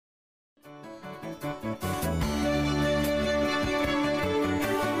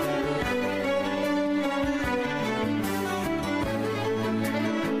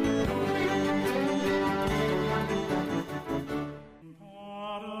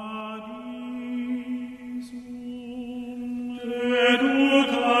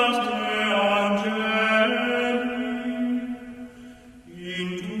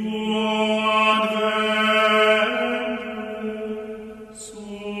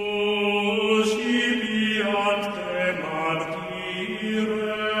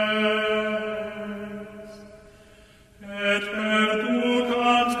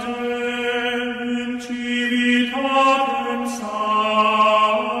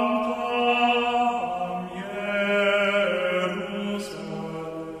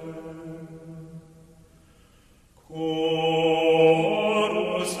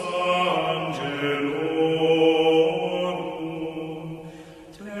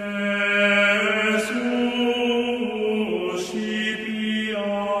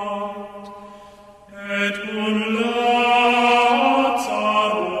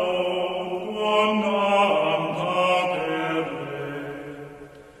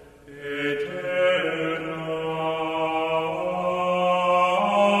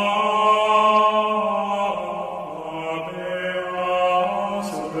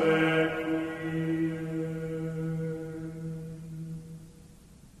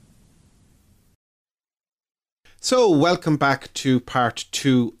So, welcome back to part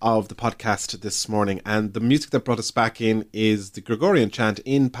 2 of the podcast this morning, and the music that brought us back in is the Gregorian chant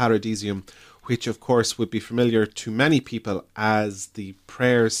in Paradisium, which of course would be familiar to many people as the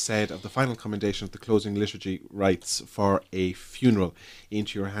prayers said of the final commendation of the closing liturgy rites for a funeral.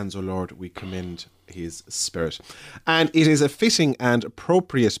 Into your hands, O Lord, we commend his spirit. And it is a fitting and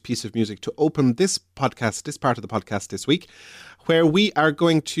appropriate piece of music to open this podcast, this part of the podcast this week, where we are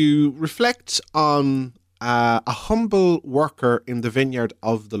going to reflect on a humble worker in the vineyard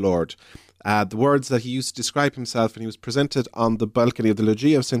of the Lord. The words that he used to describe himself when he was presented on the balcony of the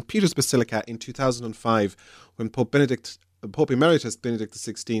Loggia of St. Peter's Basilica in 2005 when Pope Emeritus Benedict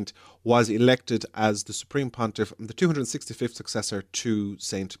XVI was elected as the Supreme Pontiff and the 265th successor to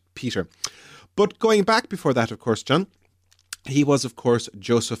St. Peter. But going back before that, of course, John, he was, of course,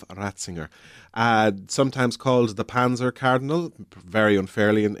 Joseph Ratzinger, sometimes called the Panzer Cardinal, very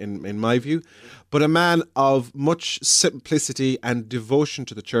unfairly in my view, but a man of much simplicity and devotion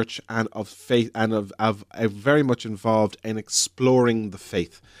to the church and of faith, and of very much involved in exploring the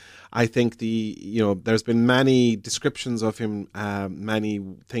faith. I think there's been many descriptions of him, many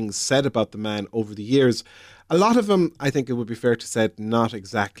things said about the man over the years. A lot of them, I think it would be fair to say, not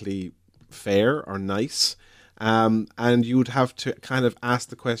exactly fair or nice. And you'd have to kind of ask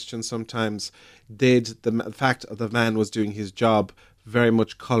the question sometimes, did the fact that the man was doing his job very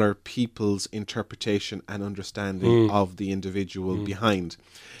much colour people's interpretation and understanding of the individual behind?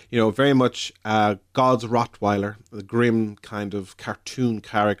 Very much God's Rottweiler, the grim kind of cartoon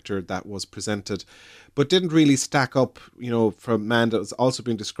character that was presented, but didn't really stack up, for a man that was also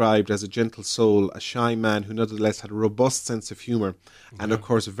being described as a gentle soul, a shy man who nonetheless had a robust sense of humour, and of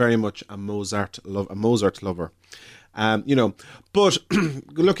course very much a Mozart lover. But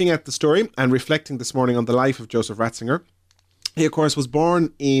looking at the story and reflecting this morning on the life of Joseph Ratzinger, he, of course, was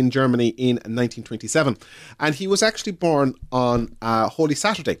born in Germany in 1927, and he was actually born on Holy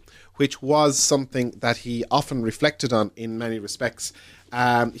Saturday, which was something that he often reflected on in many respects.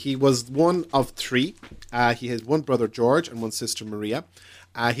 He was one of 3. He had one brother, George, and one sister, Maria.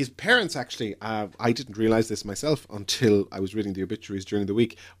 His parents, actually, I didn't realise this myself until I was reading the obituaries during the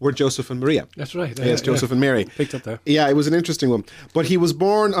week, were Joseph and Maria. That's right. Yes, Joseph and Mary. Picked up there. Yeah, it was an interesting one. But he was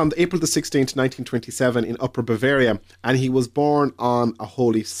born on April the 16th, 1927 in Upper Bavaria, and he was born on a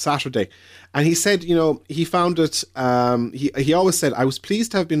Holy Saturday. And he said, he found it, he always said, I was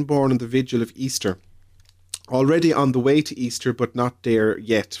pleased to have been born on the vigil of Easter. Already on the way to Easter, but not there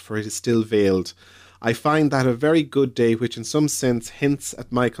yet, for it is still veiled. I find that a very good day, which in some sense hints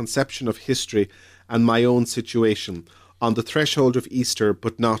at my conception of history and my own situation, on the threshold of Easter,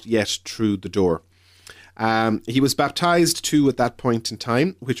 but not yet through the door. He was baptised too at that point in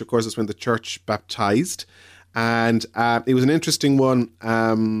time, which of course is when the church baptised. And it was an interesting one.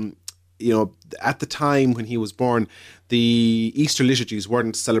 At the time when he was born, the Easter liturgies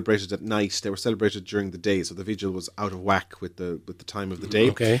weren't celebrated at night; they were celebrated during the day. So the vigil was out of whack with the time of the day.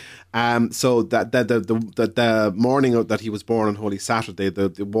 Okay. So that the morning that he was born on Holy Saturday,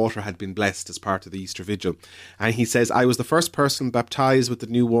 the water had been blessed as part of the Easter vigil, and he says, "I was the first person baptized with the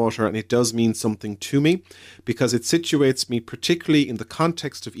new water, and it does mean something to me, because it situates me particularly in the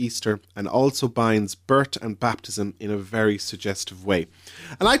context of Easter, and also binds birth and baptism in a very suggestive way."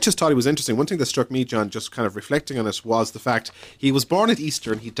 And I just thought it was interesting. One thing that struck me, John, just kind of reflecting on it, was the fact he was born at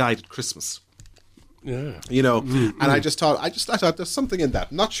Easter and he died at Christmas. Yeah. You know, and I thought there's something in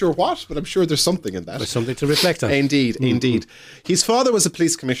that. Not sure what, but I'm sure there's something in that. There's something to reflect on. Indeed. His father was a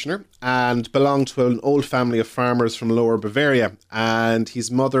police commissioner and belonged to an old family of farmers from Lower Bavaria, and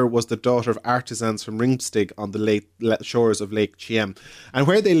his mother was the daughter of artisans from Ringstig on the late shores of Lake Chiem. And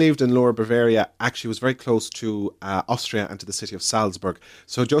where they lived in Lower Bavaria actually was very close to Austria and to the city of Salzburg.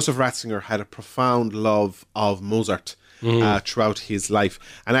 So Joseph Ratzinger had a profound love of Mozart throughout his life.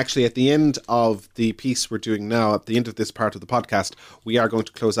 And actually, at the end of the piece we're doing now, at the end of this part of the podcast, we are going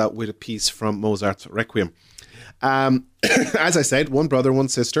to close out with a piece from Mozart's Requiem. As I said, one brother, one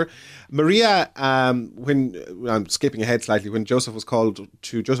sister. Maria, when I'm skipping ahead slightly, when Joseph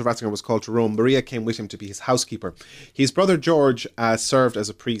Ratzinger was called to Rome, Maria came with him to be his housekeeper. His brother George served as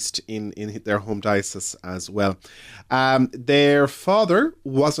a priest in their home diocese as well. Their father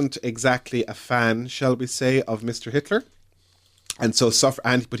wasn't exactly a fan, shall we say, of Mr. Hitler. And so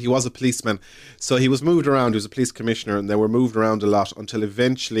but he was a policeman, so he was moved around. He was a police commissioner, and they were moved around a lot until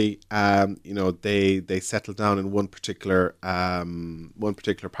eventually, they settled down in one particular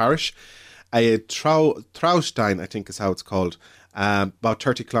parish, Traustein, I think is how it's called, about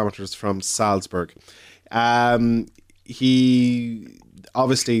 30 kilometers from Salzburg. He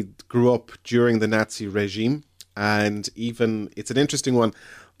obviously grew up during the Nazi regime, and even it's an interesting one.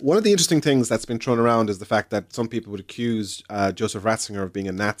 One of the interesting things that's been thrown around is the fact that some people would accuse Joseph Ratzinger of being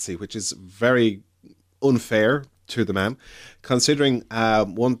a Nazi, which is very unfair to the man, considering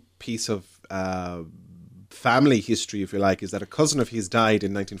one piece of family history, if you like, is that a cousin of his died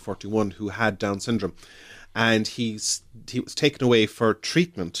in 1941 who had Down syndrome. And he was taken away for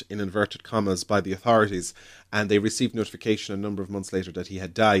treatment, in inverted commas, by the authorities, and they received notification a number of months later that he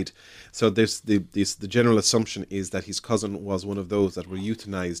had died. So the general assumption is that his cousin was one of those that were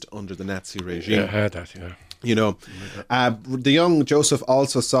euthanized under the Nazi regime. Yeah, I heard that, yeah. You know, the young Joseph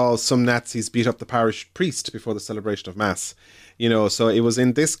also saw some Nazis beat up the parish priest before the celebration of Mass. You know, so it was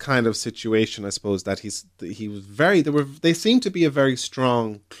in this kind of situation, I suppose, that he was they seemed to be a very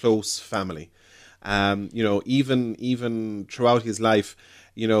strong, close family. Even throughout his life,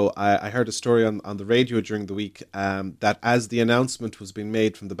 I heard a story on the radio during the week that as the announcement was being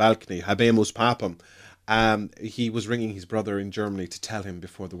made from the balcony, Habemus Papam, he was ringing his brother in Germany to tell him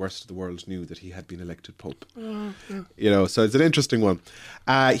before the rest of the world knew that he had been elected Pope. So it's an interesting one.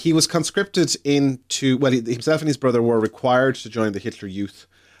 He was conscripted himself and his brother were required to join the Hitler Youth.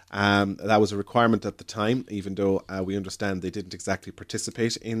 That was a requirement at the time, even though we understand they didn't exactly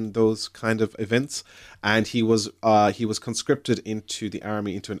participate in those kind of events. And he was conscripted into the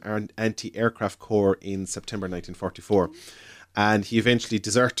army, into an anti-aircraft corps in September 1944. And he eventually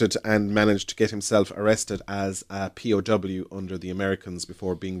deserted and managed to get himself arrested as a POW under the Americans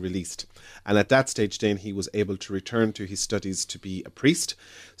before being released. And at that stage then he was able to return to his studies to be a priest.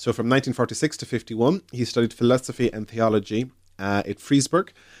 So from 1946 to 51, he studied philosophy and theology at Freising,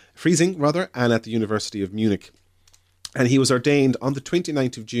 and at the University of Munich. And he was ordained on the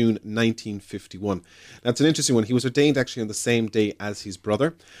 29th of June, 1951. Now, it's an interesting one. He was ordained actually on the same day as his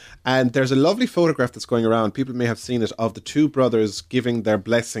brother. And there's a lovely photograph that's going around. People may have seen it, of the two brothers giving their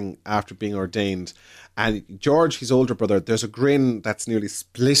blessing after being ordained. And George, his older brother, there's a grin that's nearly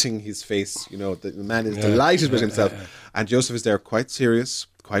splitting his face. The man is delighted with himself. And Joseph is there quite serious,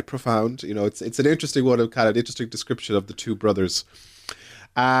 quite profound. It's an interesting one, kind of interesting description of the two brothers.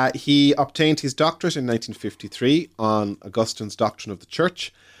 He obtained his doctorate in 1953 on Augustine's Doctrine of the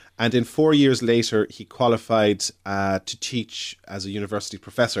Church, and then 4 years later he qualified to teach as a university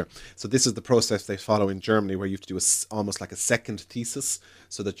professor. So this is the process they follow in Germany, where you have to do almost like a second thesis,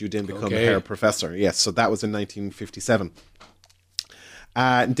 so that you then become a professor. Yes, so that was in 1957.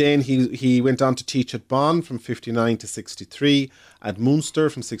 Then he went on to teach at Bonn from 59 to 63, at Münster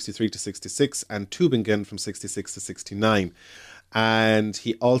from 63 to 66, and Tübingen from 66 to 69. And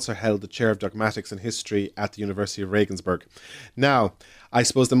he also held the chair of dogmatics and history at the University of Regensburg. Now, I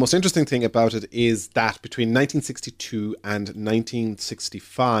suppose the most interesting thing about it is that between 1962 and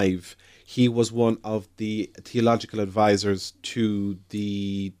 1965, he was one of the theological advisors to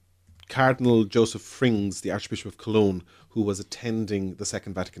the Cardinal Joseph Frings, the Archbishop of Cologne, who was attending the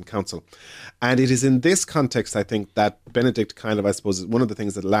Second Vatican Council. And it is in this context, I think, that Benedict kind of, I suppose, one of the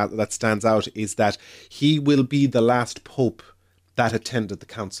things that stands out is that he will be the last pope that attended the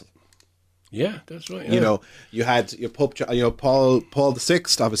council. Yeah, that's right. Yeah. You had your Pope, Paul VI,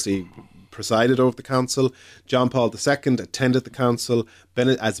 obviously presided over the council. John Paul II attended the council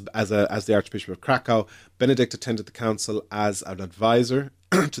as the Archbishop of Krakow. Benedict attended the council as an advisor,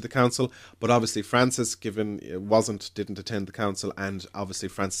 to the council. But obviously Francis, didn't attend the council, and obviously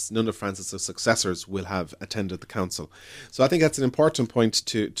none of Francis's successors will have attended the council. So I think that's an important point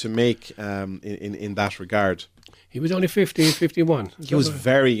to make in that regard. He was only 50, 51. He was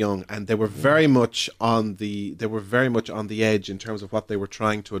very young, and they were very much on the edge in terms of what they were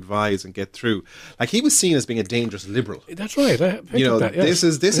trying to advise and get through. Like, he was seen as being a dangerous liberal. That's right. This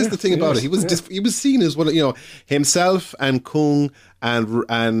is the thing about it. He was seen as one. Himself and Kung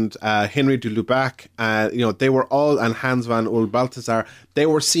and Henry de Lubac. They were all, and Hans van Ul-Balthasar. They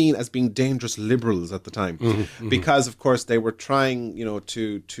were seen as being dangerous liberals at the time, because of course they were trying,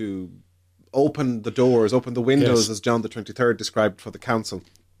 to open the doors, open the windows, as John the 23rd described for the council.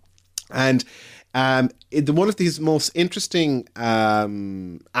 And one of these most interesting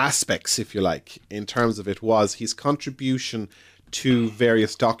aspects, if you like, in terms of it, was his contribution to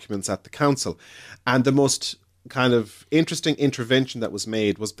various documents at the council. And the most kind of interesting intervention that was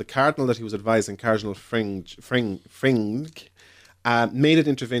made was the cardinal that he was advising, Cardinal Fring, made an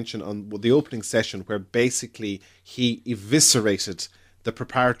intervention on the opening session where basically he eviscerated the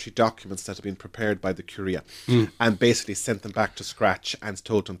preparatory documents that had been prepared by the Curia and basically sent them back to scratch and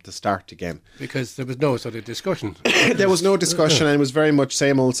told them to start again. Because there was no sort of discussion. There was no discussion, and it was very much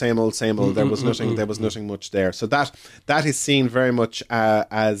same old. There was nothing much there. So that is seen very much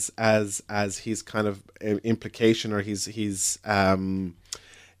as his kind of implication, or his in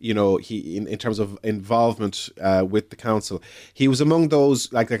terms of involvement with the council. He was among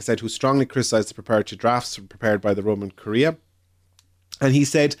those, like I said, who strongly criticised the preparatory drafts prepared by the Roman Curia. And he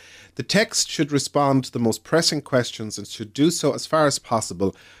said, the text should respond to the most pressing questions and should do so as far as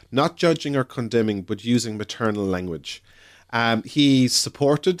possible, not judging or condemning, but using maternal language. He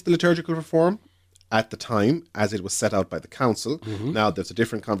supported the liturgical reform at the time, as it was set out by the council. Now, there's a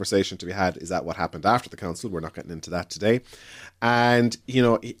different conversation to be had. Is that what happened after the council? We're not getting into that today. And,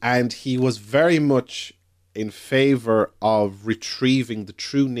 and he was very much in favour of retrieving the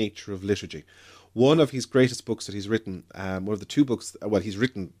true nature of liturgy. One of his greatest books that he's written, one of the two books, he's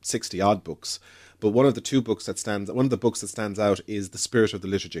written 60 odd books, but one of the books that stands out is The Spirit of the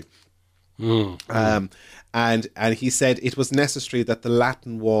Liturgy. And he said it was necessary that the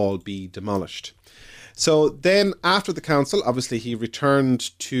Latin wall be demolished. So then, after the council, obviously he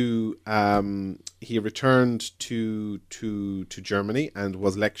returned to Germany and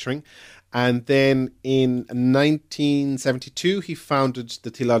was lecturing. And then in 1972, he founded the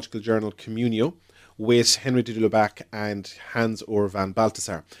theological journal Communio with Henry de Lubac and Hans Ur van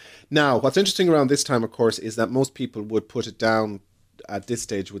Balthasar. Now, what's interesting around this time, of course, is that most people would put it down at this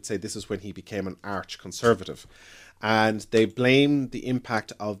stage, would say this is when he became an arch-conservative. And they blame the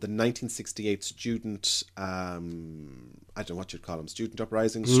impact of the 1968 student, I don't know what you'd call them, student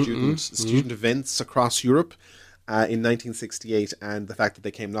uprisings, student events across Europe. In 1968, and the fact that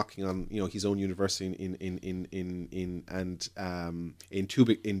they came knocking on, his own university in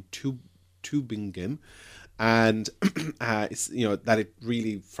Tübingen, and that it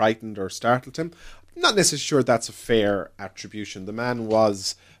really frightened or startled him. Not necessarily sure that's a fair attribution. The man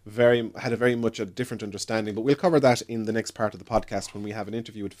had a very much a different understanding, but we'll cover that in the next part of the podcast when we have an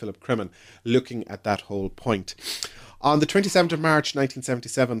interview with Philip Crimmen looking at that whole point. On the 27th of March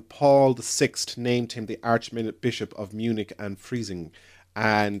 1977, Paul VI named him the Archbishop of Munich and Freising,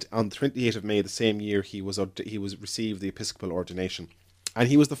 and on the 28th of May the same year he received the episcopal ordination, and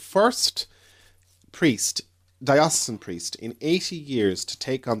he was the first diocesan priest in 80 years to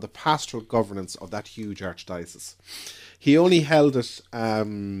take on the pastoral governance of that huge archdiocese. He only held it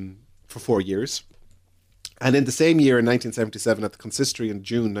for 4 years. And in the same year, in 1977, at the consistory in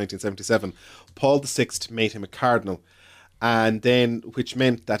June 1977, Paul VI made him a cardinal, and then, which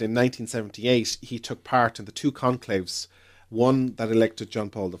meant that in 1978 he took part in the two conclaves, one that elected John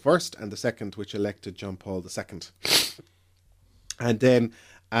Paul I and the second which elected John Paul II. And then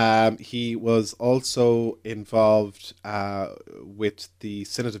he was also involved with the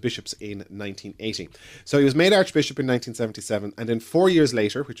Synod of Bishops in 1980. So he was made Archbishop in 1977, and then 4 years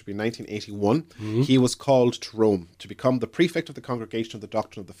later, which would be 1981, he was called to Rome to become the prefect of the Congregation of the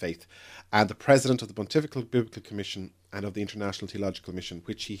Doctrine of the Faith and the president of the Pontifical Biblical Commission and of the International Theological Mission,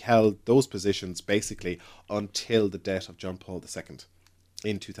 which he held those positions basically until the death of John Paul II.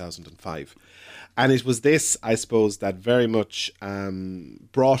 In 2005. And it was this, I suppose, that very much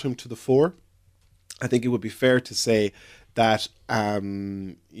brought him to the fore. I think it would be fair to say that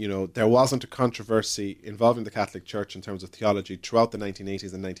there wasn't a controversy involving the Catholic Church in terms of theology throughout the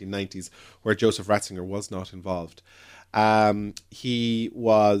 1980s and 1990s where Joseph Ratzinger was not involved. He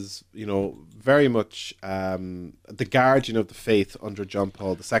was, very much the guardian of the faith under John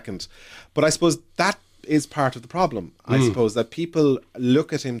Paul II. But I suppose that is part of the problem, I suppose, that people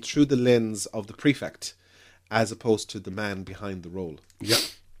look at him through the lens of the prefect as opposed to the man behind the role. Yeah.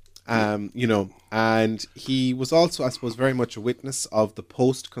 You know, and he was also, I suppose, very much a witness of the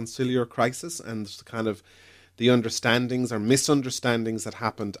post-conciliar crisis and kind of the understandings or misunderstandings that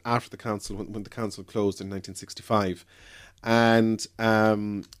happened after the council, when the council closed in 1965. And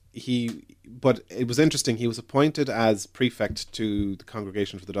but it was interesting, he was appointed as prefect to the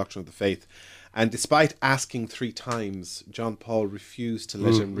Congregation for the Doctrine of the Faith. And despite asking 3 times, John Paul refused to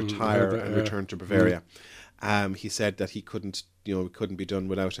let him retire and return to Bavaria. He said that he couldn't, it couldn't be done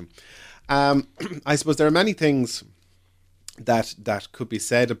without him. I suppose there are many things that could be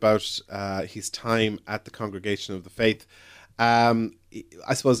said about his time at the Congregation of the Faith.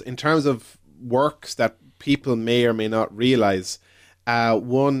 I suppose in terms of works that people may or may not realise,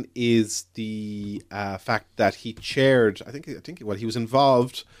 one is the fact that he chaired, I think he was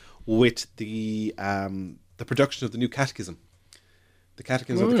involved with the production of the New Catechism. The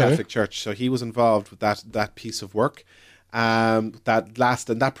Catechism of the Catholic Church. So he was involved with that piece of work.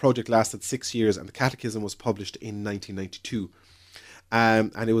 That project lasted 6 years, and the Catechism was published in 1992.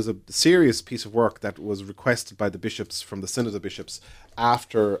 And it was a serious piece of work that was requested by the bishops from the Synod of Bishops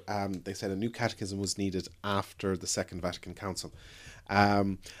after they said a new catechism was needed after the Second Vatican Council.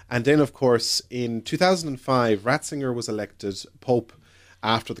 And then, of course, in 2005, Ratzinger was elected Pope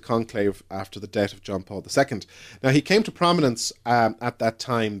after the conclave, after the death of John Paul II. Now, he came to prominence at that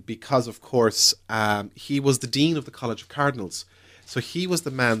time because, of course, he was the Dean of the College of Cardinals. So he was the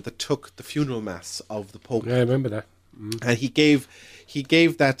man that took the funeral mass of the Pope. Yeah, I remember that. And he gave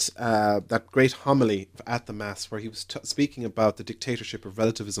that great homily at the mass where he was speaking about the dictatorship of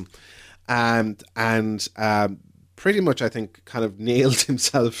relativism, and pretty much, I think, kind of nailed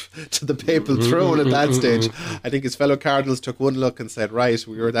himself to the papal throne at that stage. I think his fellow cardinals took one look and said, right,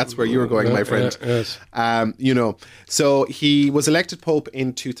 that's where you were going, my friend. Yes. So he was elected Pope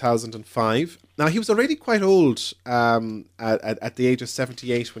in 2005. Now, he was already quite old at the age of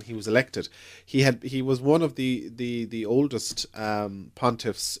 78 when he was elected. He was one of the oldest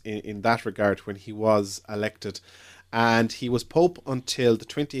pontiffs in that regard when he was elected. And he was Pope until the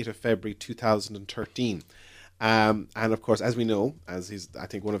 28th of February 2013. And of course, as we know, I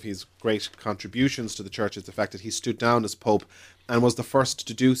think one of his great contributions to the church is the fact that he stood down as Pope and was the first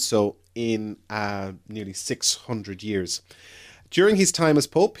to do so in nearly 600 years. During his time as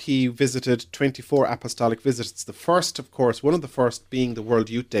Pope, he visited 24 apostolic visits. The first, of course, one of the first being the World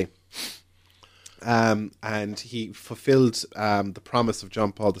Youth Day. And he fulfilled the promise of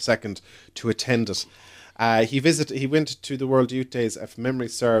John Paul II to attend it. He went to the World Youth Days, if memory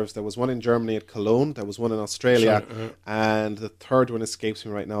serves. There was one in Germany at Cologne, there was one in Australia, and the third one escapes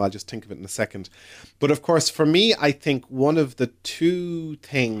me right now. I'll just think of it in a second. But of course, for me, I think one of the 2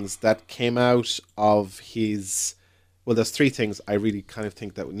 things that came out of his... Well, there's 3 things I really kind of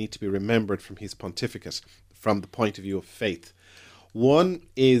think that would need to be remembered from his pontificate, from the point of view of faith. One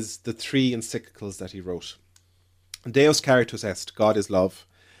is the 3 encyclicals that he wrote. Deus Caritas Est, God is Love,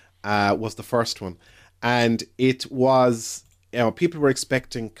 was the first one. And it was, people were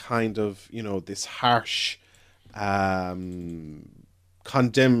expecting kind of, this harsh,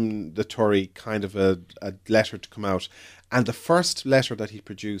 condemnatory kind of a letter to come out. And the first letter that he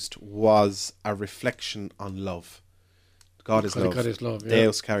produced was a reflection on love. God is love. God is love. Yeah.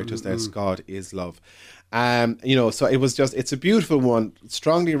 Deus Caritas Est, God is love. So it was it's a beautiful one,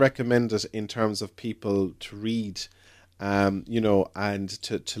 strongly recommended in terms of people to read, and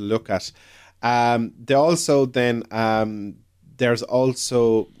to look at. There's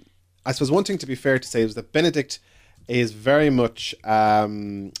also, I suppose one thing to be fair to say is that Benedict is very much, how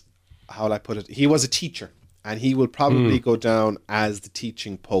will I put it? He was a teacher, and he will probably go down as the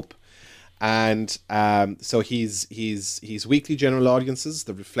teaching Pope. And so his weekly general audiences,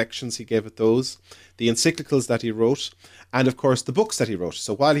 the reflections he gave at those, the encyclicals that he wrote, and of course the books that he wrote.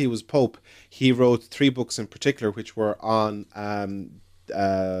 So while he was Pope, he wrote 3 books in particular, which were on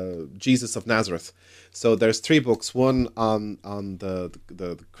Jesus of Nazareth. So there's 3 books, one on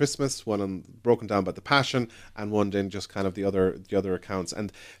the Christmas, one on broken down by the Passion, and one then just kind of the other accounts.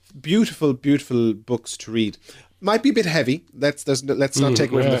 And beautiful books to read. Might be a bit heavy. Let's not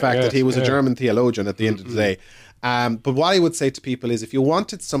take away from the fact that he was a German theologian at the end of the day. But what I would say to people is, if you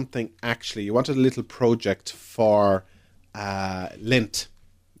wanted something, actually, you wanted a little project for Lent.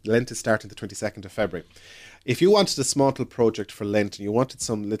 Lent is starting the 22nd of February. If you wanted a small little project for Lent and you wanted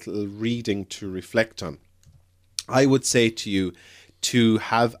some little reading to reflect on, I would say to you to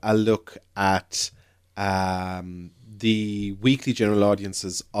have a look at the weekly general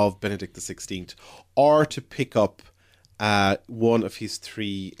audiences of Benedict XVI, or to pick up one of his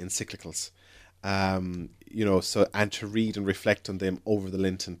 3 encyclicals. So and to read and reflect on them over the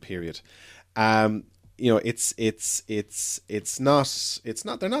Lenten period. It's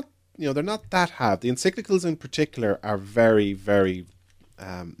not they're not that hard. The encyclicals in particular are very, very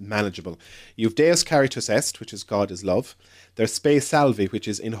manageable. You've Deus Caritas Est, which is God is love. There's Spe Salvi, which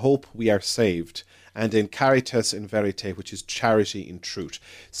is in hope we are saved, and in Caritas in Verite, which is charity in truth.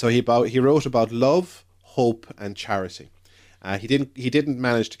 So he wrote about love, hope, and charity. He didn't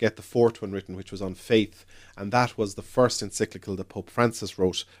manage to get the fourth one written, which was on faith, and that was the first encyclical that Pope Francis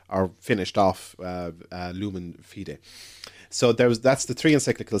wrote or finished off, Lumen Fide. So that's the three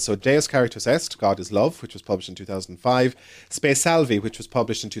encyclicals. So Deus Caritas Est, God is Love, which was published in 2005. Spe Salvi, which was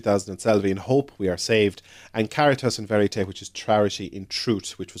published in 2007, in Hope We Are Saved. And Caritas in Verite, which is Charity in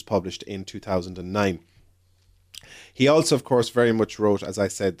Truth, which was published in 2009. He also, of course, very much wrote, as I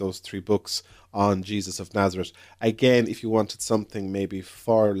said, those three books on Jesus of Nazareth. Again, if you wanted something maybe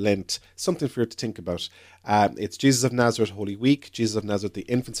for Lent, something for you to think about, it's Jesus of Nazareth Holy Week, Jesus of Nazareth the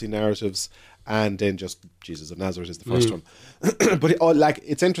Infancy Narratives, and then just Jesus of Nazareth is the first one. But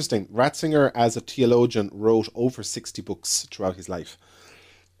it's interesting. Ratzinger, as a theologian, wrote over 60 books throughout his life.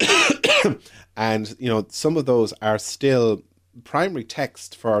 And, some of those are still primary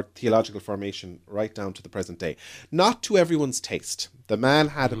text for theological formation right down to the present day. Not to everyone's taste. The man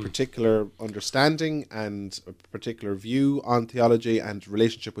had a particular understanding and a particular view on theology and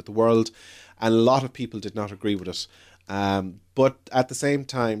relationship with the world, and a lot of people did not agree with it. But at the same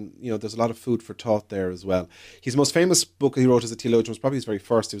time, there's a lot of food for thought there as well. His most famous book he wrote as a theologian was probably his very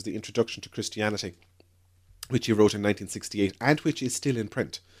first. It was The Introduction to Christianity, which he wrote in 1968, and which is still in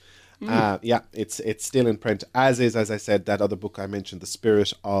print. It's still in print, as I said, that other book I mentioned, The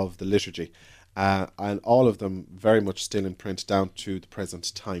Spirit of the Liturgy. And all of them very much still in print down to the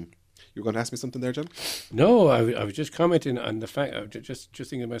present time. You were going to ask me something there, John? No, I was just commenting on the fact, just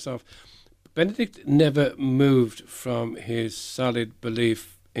thinking to myself, Benedict never moved from his solid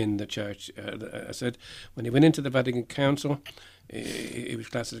belief in the church. I said, when he went into the Vatican Council, he was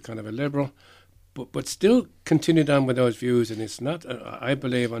classed as kind of a liberal, but still continued on with those views. And it's not, I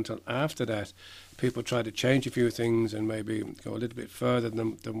believe, until after that, people tried to change a few things and maybe go a little bit further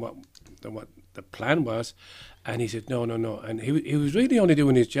than what the plan was. And he said, no. And he was really only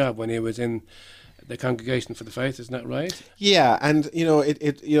doing his job when he was in the Congregation for the Faith, isn't that right? Yeah, and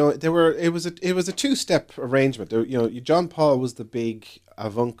it was a two-step arrangement. John Paul was the big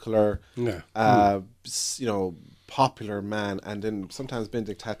avuncular, popular man, and then sometimes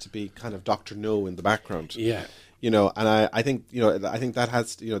Benedict had to be kind of Dr. No in the background. Yeah. And I think that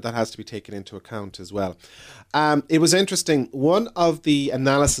has to be taken into account as well. It was interesting. One of the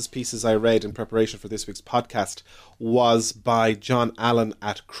analysis pieces I read in preparation for this week's podcast was by John Allen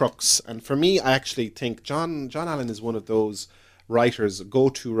at Crux, and for me, I actually think John Allen is one of those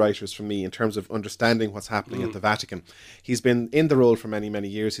go-to writers for me in terms of understanding what's happening at the Vatican. He's been in the role for many, many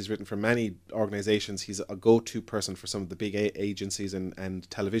years. He's written for many organizations. He's a go-to person for some of the big agencies and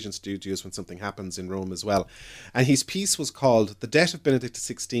television studios when something happens in Rome as well. And his piece was called "The Death of Benedict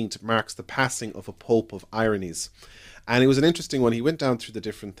XVI Marks the Passing of a Pope of Ironies." And it was an interesting one. He went down through the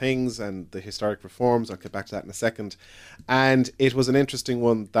different things and the historic reforms. I'll get back to that in a second. And it was an interesting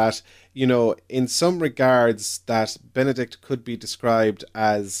one that, in some regards, that Benedict could be described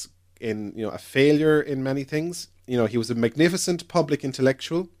as a failure in many things. He was a magnificent public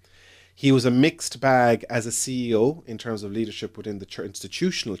intellectual. He was a mixed bag as a CEO in terms of leadership within the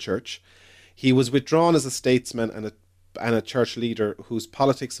institutional church. He was withdrawn as a statesman and a church leader whose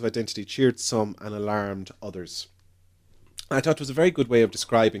politics of identity cheered some and alarmed others. I thought it was a very good way of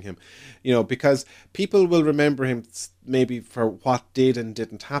describing him, because people will remember him maybe for what did and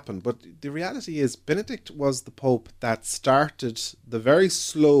didn't happen. But the reality is Benedict was the Pope that started the very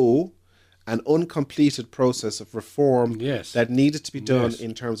slow and uncompleted process of reform that needed to be done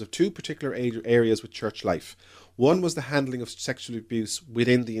in terms of two particular areas with church life. One was the handling of sexual abuse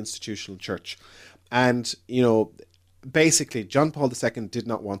within the institutional church. And, basically, John Paul II did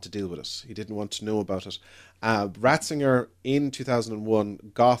not want to deal with it. He didn't want to know about it. Ratzinger, in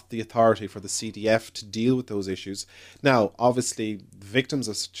 2001, got the authority for the CDF to deal with those issues. Now, obviously, victims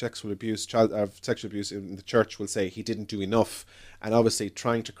of sexual abuse in the church will say he didn't do enough. And obviously,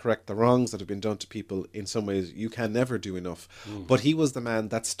 trying to correct the wrongs that have been done to people, in some ways, you can never do enough. But he was the man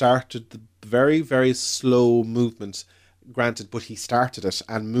that started the very, very slow movement. Granted, but he started it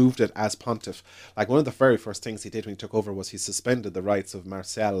and moved it as pontiff. Like, one of the very first things he did when he took over was he suspended the rights of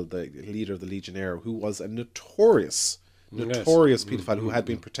Marcel, the leader of the Legionnaire, who was a notorious notorious paedophile who had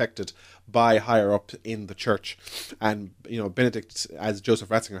been protected by higher up in the church. And, Benedict, as Joseph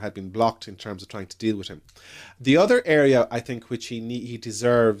Ratzinger, had been blocked in terms of trying to deal with him. The other area, I think, which he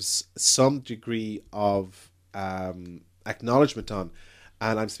deserves some degree of acknowledgement on,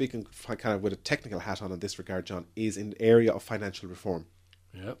 and I'm speaking kind of with a technical hat on in this regard, John, is in the area of financial reform.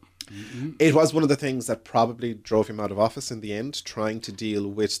 Yep. It was one of the things that probably drove him out of office in the end, trying to deal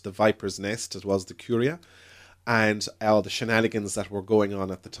with the viper's nest that was the Curia and all the shenanigans that were going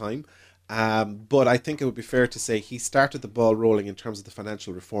on at the time. But I think it would be fair to say he started the ball rolling in terms of the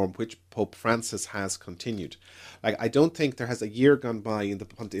financial reform, which Pope Francis has continued. I don't think there has a year gone by in the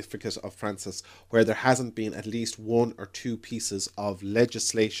pontificate of Francis where there hasn't been at least one or two pieces of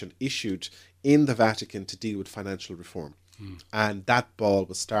legislation issued in the Vatican to deal with financial reform. And that ball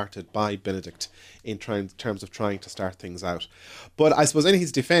was started by Benedict in terms of trying to start things out. But I suppose in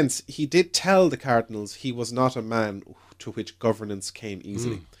his defence, he did tell the cardinals he was not a man to which governance came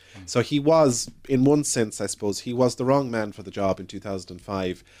easily. So he was, in one sense, I suppose, he was the wrong man for the job in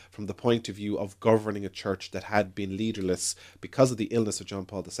 2005 from the point of view of governing a church that had been leaderless because of the illness of John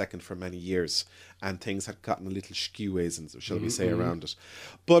Paul II for many years, and things had gotten a little skew-ways, shall we say, around it.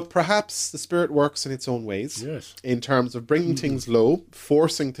 But perhaps the Spirit works in its own ways, yes, in terms of bringing things low,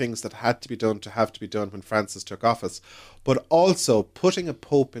 forcing things that had to be done to have to be done when Francis took office, but also putting a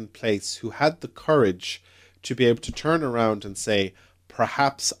pope in place who had the courage to be able to turn around and say,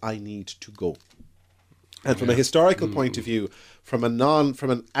 perhaps I need to go. And from a historical point of view, from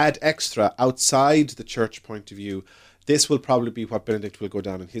an ad extra outside the church point of view, this will probably be what Benedict will go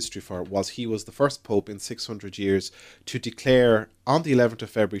down in history for. He was the first pope in 600 years to declare on the 11th of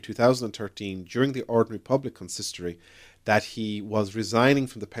February 2013 during the ordinary public consistory that he was resigning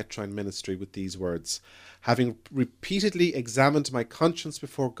from the Petrine ministry with these words: "Having repeatedly examined my conscience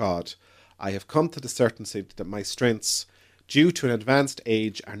before God, I have come to the certainty that my strengths, due to an advanced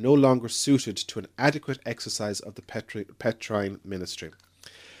age, are no longer suited to an adequate exercise of the Petrine ministry.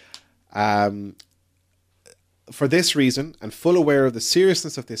 For this reason, and full aware of the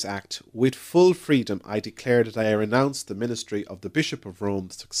seriousness of this act, with full freedom I declare that I renounce the ministry of the Bishop of Rome,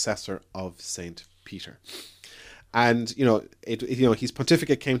 successor of St. Peter." And, his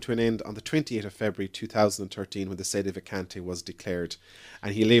pontificate came to an end on the 28th of February 2013 when the Sede Vacante was declared.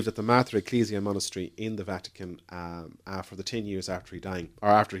 And he lived at the Mater Ecclesiae Monastery in the Vatican for the 10 years after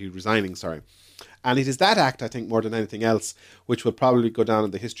he resigning. And it is that act, I think, more than anything else, which will probably go down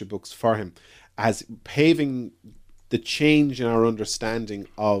in the history books for him as paving the change in our understanding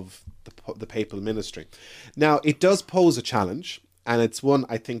of the papal ministry. Now, it does pose a challenge, and it's one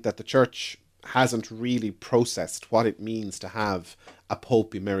I think that the Church hasn't really processed what it means to have a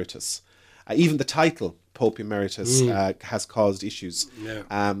Pope Emeritus. Even the title Pope Emeritus has caused issues. Yeah.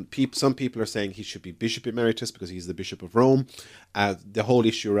 Some people are saying he should be Bishop Emeritus because he's the Bishop of Rome. The whole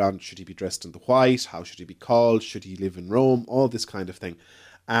issue around should he be dressed in the white, how should he be called, should he live in Rome, all this kind of thing.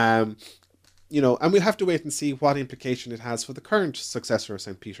 And we'll have to wait and see what implication it has for the current successor of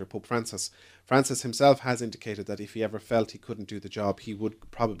St. Peter, Pope Francis. Francis himself has indicated that if he ever felt he couldn't do the job, he would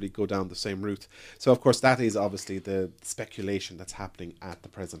probably go down the same route. So, of course, that is obviously the speculation that's happening at the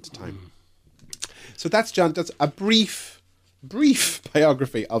present time. So that's a brief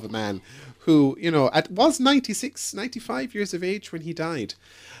biography of a man who, was 95 years of age when he died.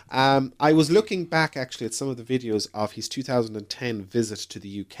 I was looking back, actually, at some of the videos of his 2010 visit to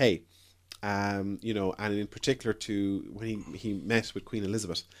the UK. And in particular to when he met with Queen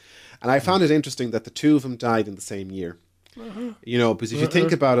Elizabeth. And I found it interesting that the two of them died in the same year. Because if you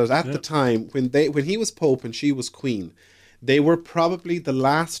think about it, at the time, when he was Pope and she was Queen, they were probably the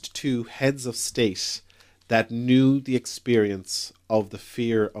last two heads of state that knew the experience of the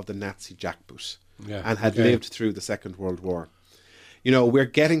fear of the Nazi jackboot and had lived through the Second World War. We're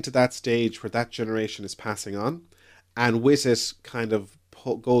getting to that stage where that generation is passing on, and with it kind of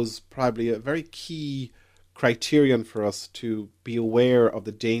goes probably a very key criterion for us to be aware of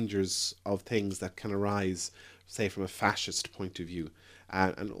the dangers of things that can arise, say, from a fascist point of view.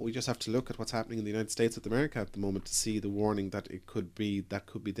 And we just have to look at what's happening in the United States of America at the moment to see the warning that could be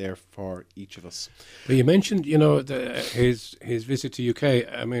there for each of us. But you mentioned, his visit to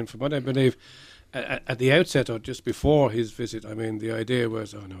UK. I mean, from what I believe, at the outset or just before his visit, I mean, the idea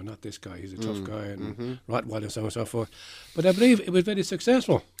was, oh no, not this guy, he's a tough guy, and Rottweiler and so on and so forth. But I believe it was very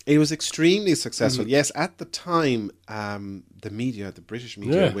successful. It was extremely successful. Yes, at the time, the British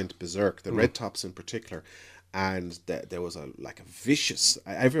media went berserk, the Red Tops in particular, and there was a vicious,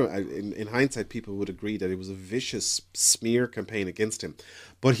 in hindsight, people would agree that it was a vicious smear campaign against him.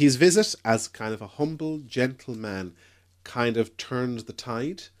 But his visit as kind of a humble, gentle man kind of turned the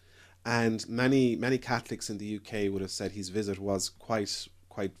tide. And many Catholics in the UK would have said his visit was quite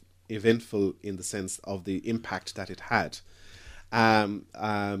eventful in the sense of the impact that it had.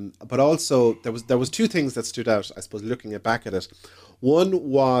 But also there was two things that stood out, I suppose, looking back at it. One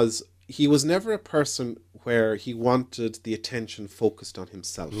was he was never a person where he wanted the attention focused on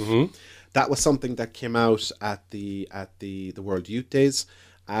himself. That was something that came out at the World Youth Days,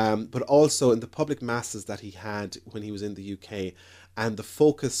 but also in the public masses that he had when he was in the UK, and the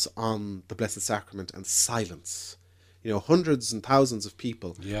focus on the Blessed Sacrament and silence. Hundreds and thousands of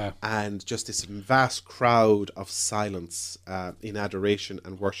people, and just this vast crowd of silence in adoration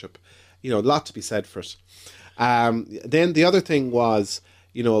and worship. A lot to be said for it. Then the other thing was,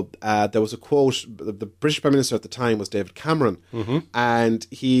 there was a quote. The British Prime Minister at the time was David Cameron, and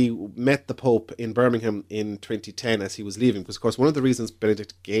he met the Pope in Birmingham in 2010 as he was leaving. Because, of course, one of the reasons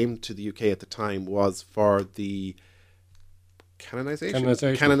Benedict came to the UK at the time was for the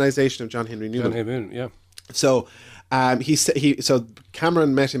canonization of John Henry Newman. John Henry Newman, yeah. So so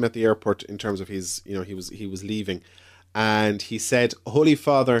Cameron met him at the airport in terms of his, he was leaving, and he said, "Holy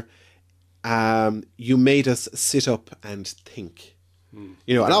Father, you made us sit up and think." And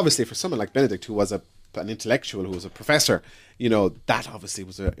obviously for someone like Benedict, who was an intellectual, who was a professor, that obviously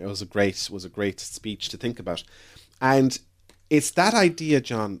was a great speech to think about. And it's that idea,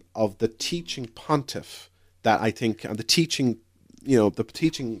 John, of the teaching pontiff that I think, and the teaching,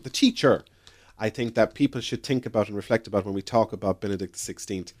 the teacher, I think that people should think about and reflect about when we talk about Benedict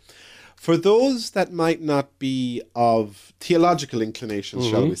XVI. For those that might not be of theological inclinations,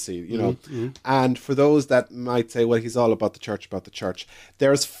 shall we say, and for those that might say, well, he's all about the church,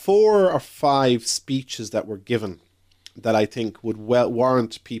 there's 4 or 5 speeches that were given that I think would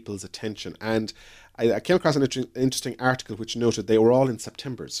warrant people's attention. And I came across an interesting article which noted they were all in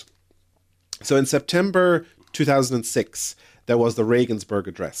Septembers. So in September 2006, there was the Regensburg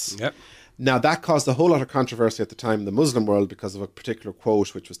Address. Yep. Now, that caused a whole lot of controversy at the time in the Muslim world because of a particular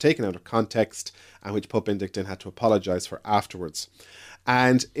quote which was taken out of context and which Pope Benedict then had to apologise for afterwards.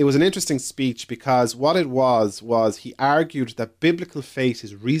 And it was an interesting speech because what it was he argued that biblical faith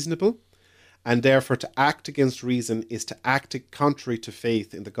is reasonable, and therefore to act against reason is to act contrary to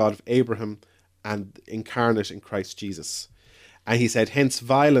faith in the God of Abraham and incarnate in Christ Jesus. And he said, hence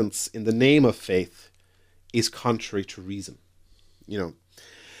violence in the name of faith is contrary to reason.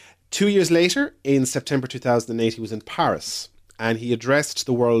 2 years later, in September 2008, he was in Paris, and he addressed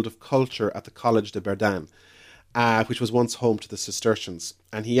the world of culture at the Collège de Verdun, which was once home to the Cistercians.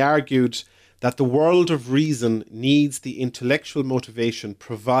 And he argued that the world of reason needs the intellectual motivation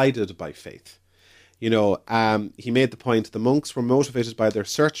provided by faith. He made the point the monks were motivated by their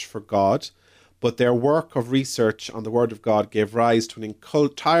search for God, but their work of research on the Word of God gave rise to an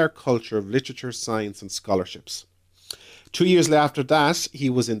entire culture of literature, science, and scholarships. 2 years after that, he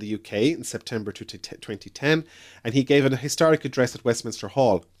was in the UK in September 2010, and he gave a historic address at Westminster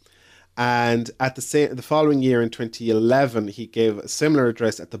Hall. And at the following year, in 2011, he gave a similar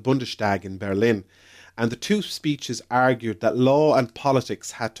address at the Bundestag in Berlin. And the two speeches argued that law and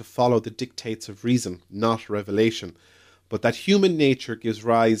politics had to follow the dictates of reason, not revelation, but that human nature gives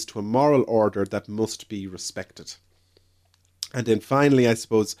rise to a moral order that must be respected. And then finally, I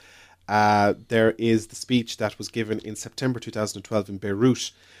suppose, there is the speech that was given in September 2012 in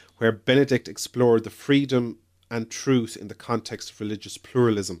Beirut, where Benedict explored the freedom and truth in the context of religious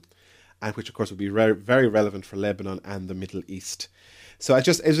pluralism, and which, of course, would be very relevant for Lebanon and the Middle East. So it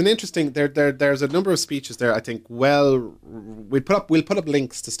was an interesting. There's a number of speeches there. I think. We'll put up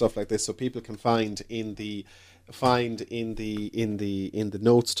links to stuff like this so people can find in the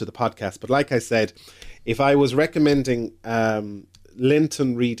notes to the podcast. But like I said, if I was recommending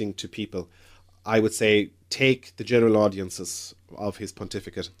Lenten reading to people, I would say take the general audiences of his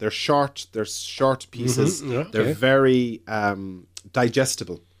pontificate. They're short pieces. Mm-hmm. Yeah, okay. They're very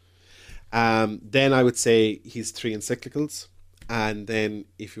digestible. Then I would say his 3 encyclicals, and then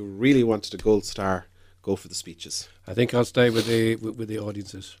if you really wanted a gold star, go for the speeches. I think I'll stay with the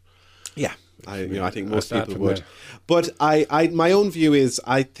audiences. Yeah. I think most people would. There. But my own view is,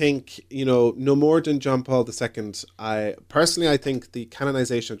 I think, no more than John Paul II. I think the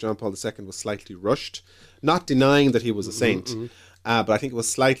canonization of John Paul II was slightly rushed. Not denying that he was a saint, but I think it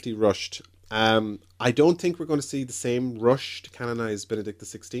was slightly rushed. I don't think we're going to see the same rush to canonize Benedict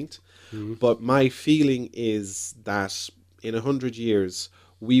XVI. But my feeling is that in 100 years,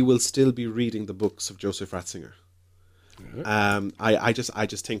 we will still be reading the books of Joseph Ratzinger. I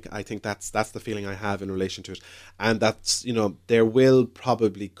think that's the feeling I have in relation to it, and that's there will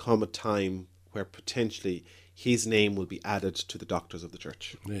probably come a time where potentially his name will be added to the doctors of the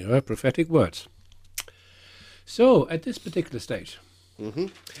church. They are prophetic words. So at this particular stage,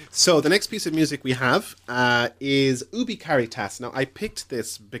 So the next piece of music we have is Ubi Caritas. Now, I picked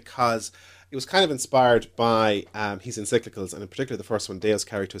this because it was kind of inspired by his encyclicals, and in particular the first one, Deus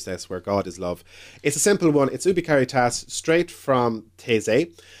Caritas Est, where God is love. It's a simple one. It's Ubi Caritas, straight from These.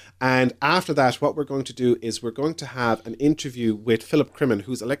 And after that, what we're going to do is we're going to have an interview with Philip Crimmin,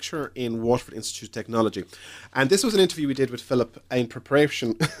 who's a lecturer in Waterford Institute of Technology. And this was an interview we did with Philip in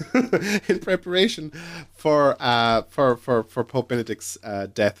preparation for Pope Benedict's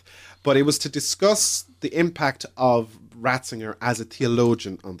death. But it was to discuss the impact of Ratzinger as a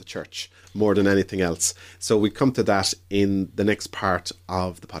theologian on the church more than anything else. So we come to that in the next part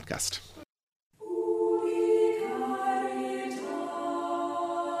of the podcast.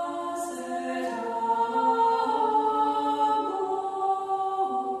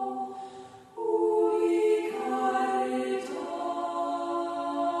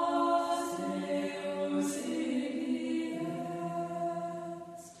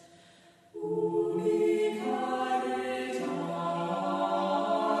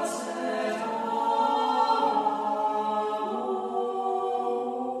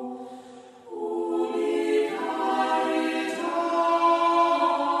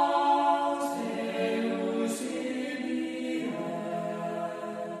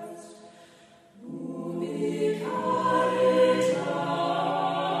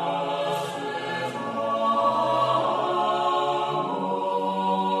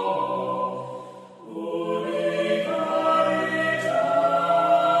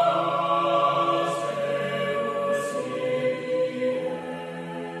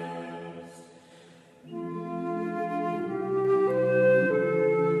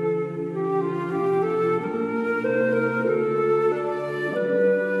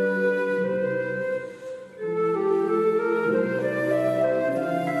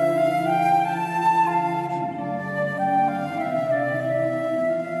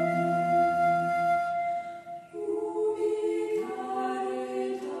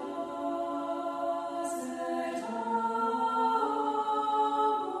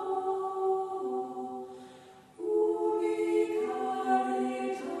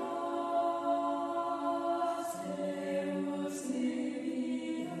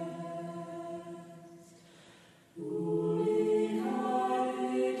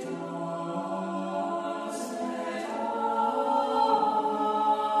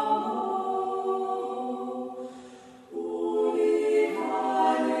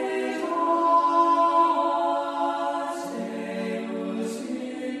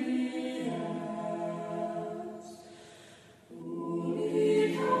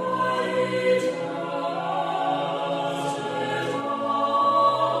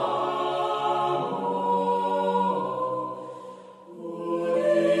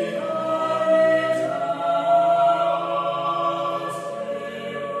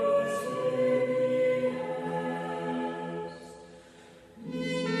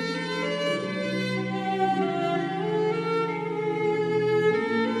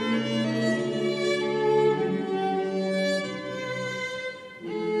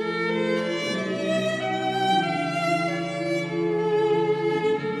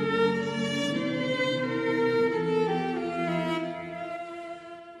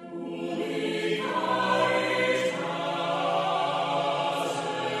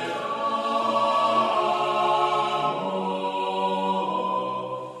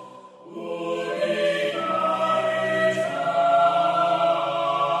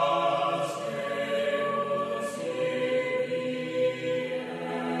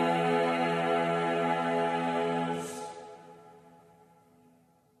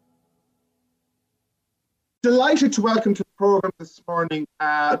 Delighted to welcome to the programme this morning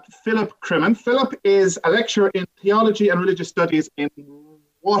Philip Crimmin. Philip is a lecturer in theology and religious studies in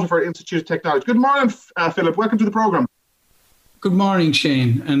Waterford Institute of Technology. Good morning, Philip. Welcome to the programme. Good morning,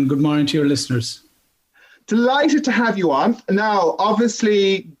 Shane, and good morning to your listeners. Delighted to have you on. Now,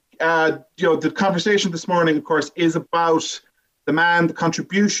 obviously, the conversation this morning, of course, is about the man, the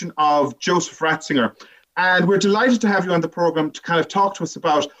contribution of Joseph Ratzinger. And we're delighted to have you on the programme to kind of talk to us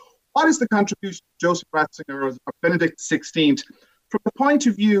about what is the contribution of Joseph Ratzinger or Benedict XVI from the point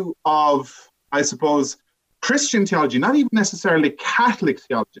of view of, I suppose, Christian theology, not even necessarily Catholic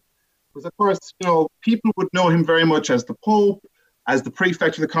theology. Because, of course, people would know him very much as the Pope, as the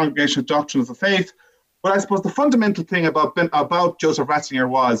prefect of the Congregation of Doctrine of the Faith. But I suppose the fundamental thing about Joseph Ratzinger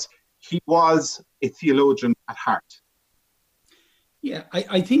was he was a theologian at heart. Yeah,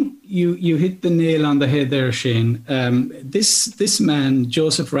 I think you hit the nail on the head there, Shane. This man,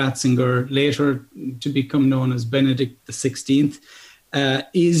 Joseph Ratzinger, later to become known as Benedict XVI,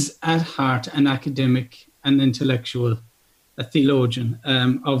 is at heart an academic and intellectual. a theologian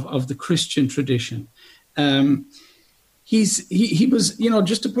of the Christian tradition. He was,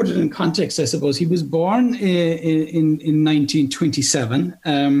 just to put it in context, I suppose, he was born in 1927.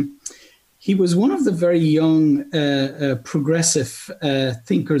 He was one of the very young progressive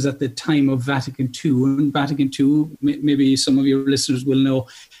thinkers at the time of Vatican II. And Vatican II, maybe some of your listeners will know,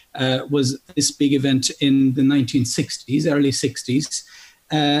 was this big event in the 1960s, early 60s.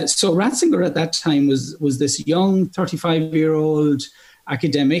 So Ratzinger at that time was this young 35-year-old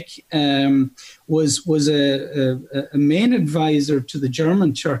academic, was a main advisor to the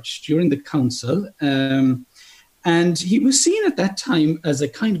German church during the council. And he was seen at that time as a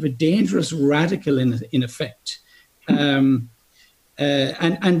kind of a dangerous radical in effect. And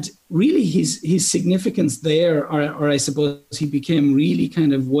really his significance there, or I suppose he became really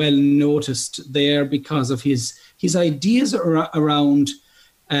kind of well noticed there because of his ideas around,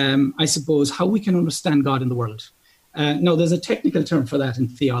 I suppose, how we can understand God in the world. Now, there's a technical term for that in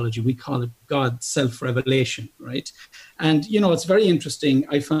theology. We call it God's self-revelation, right? And, it's very interesting.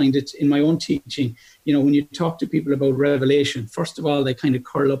 I find it in my own teaching, when you talk to people about revelation, first of all, they kind of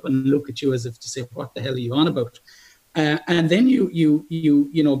curl up and look at you as if to say, what the hell are you on about? And then you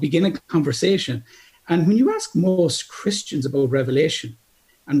begin a conversation. And when you ask most Christians about revelation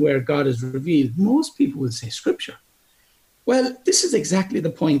and where God is revealed, most people will say Scripture. Well, this is exactly the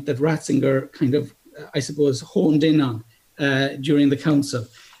point that Ratzinger kind of, I suppose, honed in on during the council.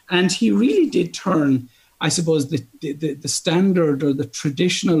 And he really did turn, I suppose, the standard or the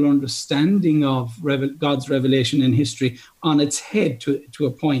traditional understanding of God's revelation in history on its head to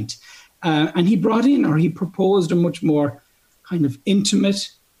a point. And he brought in, or he proposed, a much more kind of intimate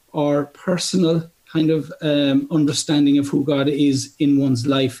or personal kind of understanding of who God is in one's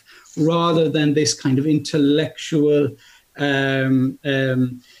life, rather than this kind of intellectual a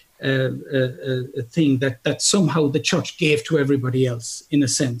thing that somehow the church gave to everybody else, in a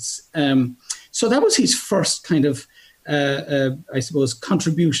sense. So that was his first kind of, I suppose,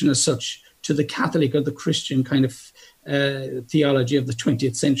 contribution as such to the Catholic or the Christian kind of theology of the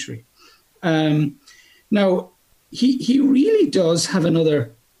 20th century. Now, he really does have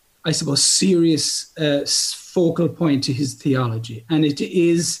another, I suppose, serious focal point to his theology, and it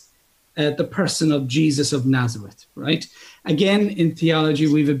is the person of Jesus of Nazareth, right? Again, in theology,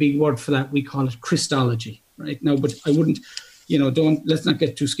 we have a big word for that. We call it Christology, right? Now, but I wouldn't, let's not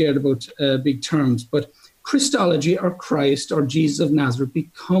get too scared about big terms, but Christology, or Christ, or Jesus of Nazareth,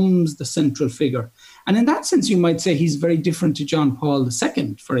 becomes the central figure. And in that sense, you might say he's very different to John Paul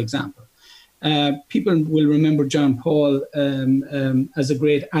II, for example. People will remember John Paul as a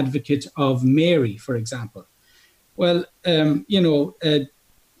great advocate of Mary, for example. Well,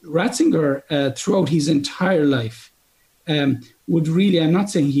 Ratzinger, throughout his entire life, would really, I'm not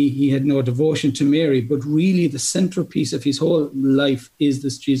saying he had no devotion to Mary, but really the centerpiece of his whole life is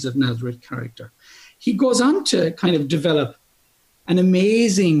this Jesus of Nazareth character. He goes on to kind of develop an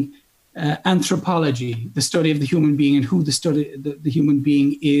amazing anthropology, the study of the human being and who the human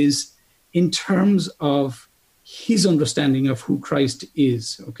being is in terms of his understanding of who Christ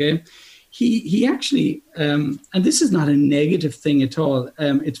is, okay? He actually, and this is not a negative thing at all,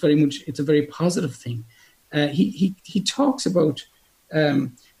 it's a very positive thing. He talks about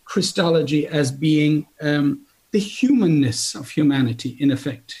Christology as being the humanness of humanity, in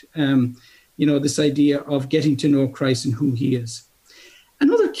effect. This idea of getting to know Christ and who he is.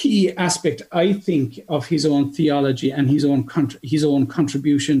 Another key aspect, I think, of his own theology and his own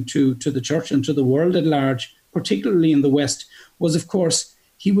contribution to the church and to the world at large, particularly in the West, was, of course,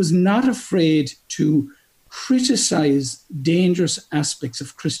 he was not afraid to criticize dangerous aspects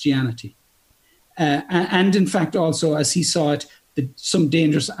of Christianity. And in fact, also, as he saw it, some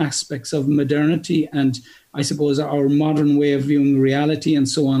dangerous aspects of modernity and, I suppose, our modern way of viewing reality and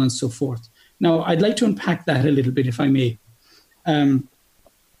so on and so forth. Now, I'd like to unpack that a little bit, if I may.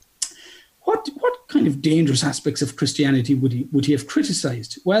 What kind of dangerous aspects of Christianity would he have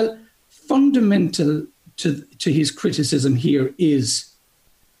criticized? Well, fundamental to his criticism here is,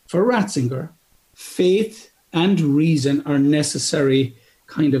 for Ratzinger, faith and reason are necessary.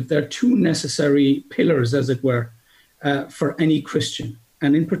 They're two necessary pillars, as it were, for any Christian,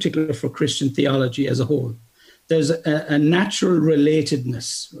 and in particular for Christian theology as a whole. There's a natural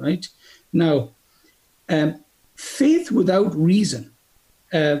relatedness, right? Now, faith without reason,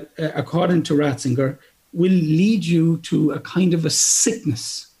 according to Ratzinger, will lead you to a kind of a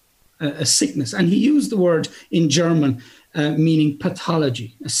sickness. And he used the word in German, meaning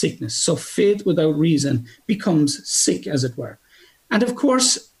pathology, a sickness. So faith without reason becomes sick, as it were. And of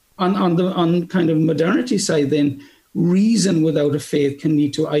course, on kind of modernity side, then reason without a faith can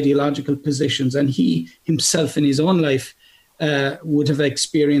lead to ideological positions. And he himself, in his own life, would have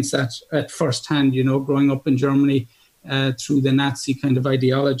experienced that at first hand, growing up in Germany through the Nazi kind of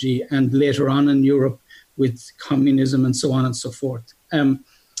ideology, and later on in Europe with communism and so on and so forth.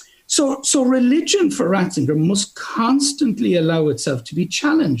 So religion for Ratzinger must constantly allow itself to be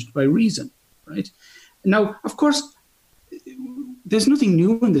challenged by reason, right? Now, of course, there's nothing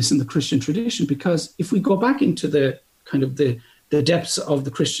new in this in the Christian tradition, because if we go back into the kind of the depths of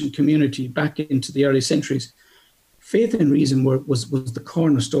the Christian community, back into the early centuries, faith and reason was the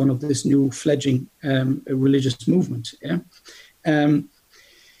cornerstone of this new fledgling religious movement. Yeah?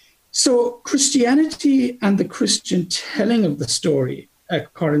 So Christianity and the Christian telling of the story,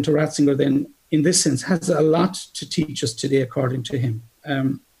 according to Ratzinger, then, in this sense, has a lot to teach us today, according to him.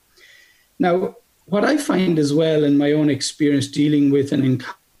 Now, what I find as well in my own experience dealing with and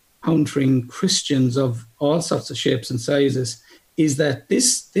encountering Christians of all sorts of shapes and sizes is that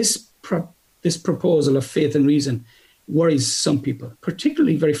this proposal of faith and reason worries some people,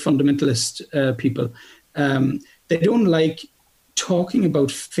 particularly very fundamentalist people. They don't like talking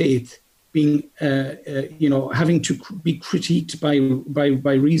about faith being, having to be critiqued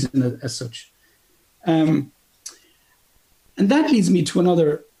by reason as such. And that leads me to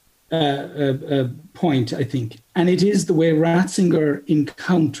another point, I think, and it is the way Ratzinger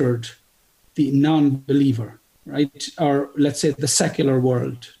encountered the non-believer, right? Or let's say the secular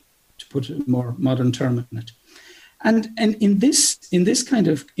world, to put a more modern term in it. And in this kind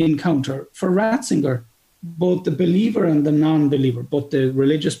of encounter, for Ratzinger, both the believer and the non-believer, both the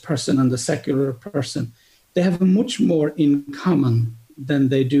religious person and the secular person, they have much more in common than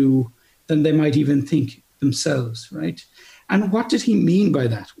they might even think themselves, right? And what did he mean by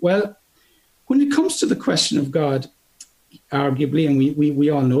that? Well, when it comes to the question of God, arguably, and we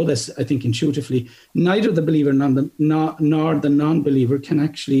all know this, I think, intuitively, neither the believer nor the non-believer can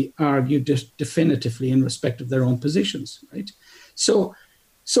actually argue definitively in respect of their own positions, right? So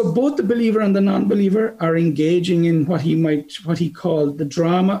both the believer and the non-believer are engaging in what he called the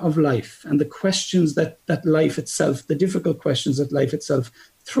drama of life and the questions that life itself, the difficult questions that life itself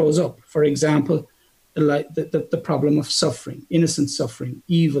throws up. For example, the problem of suffering, innocent suffering,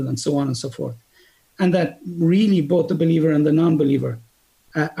 evil, and so on and so forth. And that really both the believer and the non-believer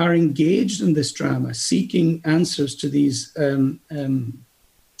are engaged in this drama, seeking answers to these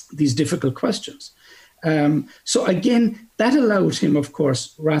difficult questions. So again, that allowed him, of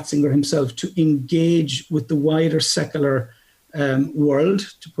course, Ratzinger himself, to engage with the wider secular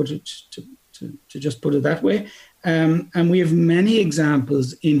world, to just put it that way. And we have many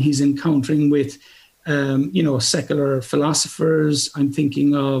examples in his encountering with secular philosophers. I'm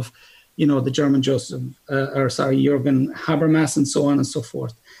thinking of, the German Jürgen Habermas and so on and so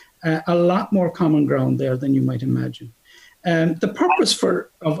forth. A lot more common ground there than you might imagine. The purpose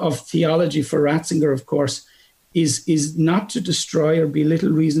of theology for Ratzinger, of course, is not to destroy or belittle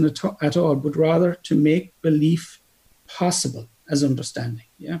reason at all, but rather to make belief possible as understanding.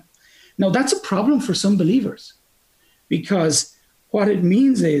 Yeah. Now, that's a problem for some believers, because what it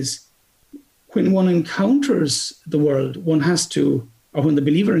means is when one encounters the world, one has to, or when the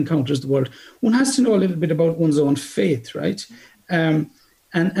believer encounters the world, one has to know a little bit about one's own faith, right? And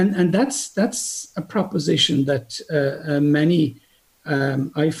that's a proposition that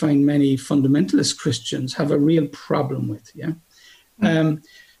I find many fundamentalist Christians have a real problem with. Yeah.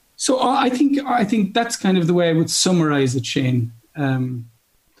 So I think that's kind of the way I would summarize it, Shane. There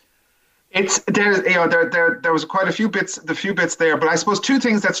was quite a few bits there, but I suppose two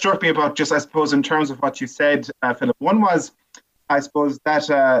things that struck me about just, I suppose, in terms of what you said, Philip. One was, I suppose,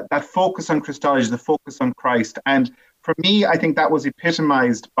 that focus on Christology, the focus on Christ. And for me, I think that was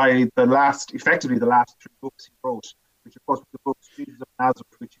epitomized by the last three books he wrote, which of course was the books Jesus of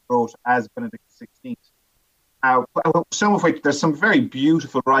Nazareth, which he wrote as Benedict XVI. Some of which, there's some very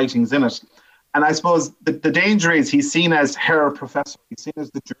beautiful writings in it. And I suppose the danger is he's seen as Herr Professor. He's seen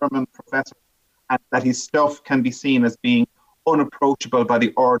as the German professor, and that his stuff can be seen as being unapproachable by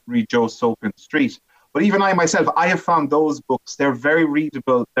the ordinary Joe Soap in the street. But even I myself, I have found those books, they're very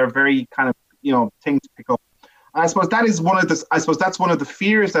readable. They're very kind of, things to pick up. And I suppose that's one of the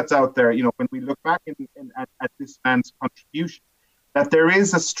fears that's out there, when we look back at this man's contribution, that there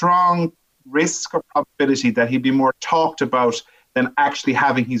is a strong risk or probability that he'd be more talked about than actually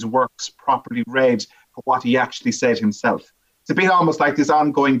having his works properly read for what he actually said himself. It's a bit almost like this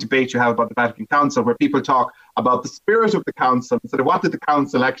ongoing debate you have about the Vatican Council, where people talk about the spirit of the council instead of what did the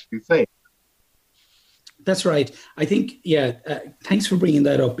council actually say. That's right. I think, thanks for bringing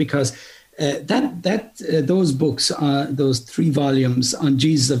that up, because those books, those 3 volumes on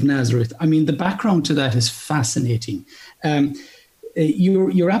Jesus of Nazareth, I mean, the background to that is fascinating.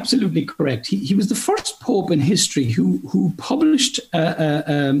 you're absolutely correct. He was the first pope in history who published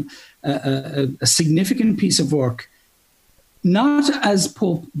a significant piece of work, not as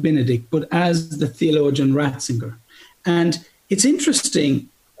Pope Benedict, but as the theologian Ratzinger. And it's interesting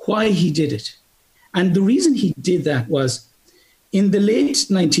why he did it. And the reason he did that was in the late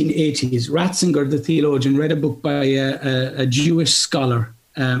 1980s, Ratzinger, the theologian, read a book by a Jewish scholar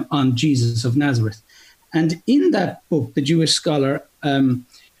on Jesus of Nazareth. And in that book, the Jewish scholar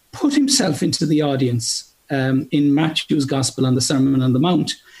put himself into the audience in Matthew's Gospel on the Sermon on the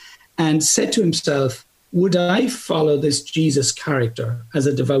Mount and said to himself, would I follow this Jesus character as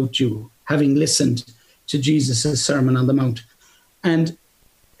a devout Jew, having listened to Jesus' Sermon on the Mount? And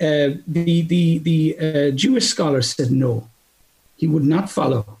the Jewish scholar said no, he would not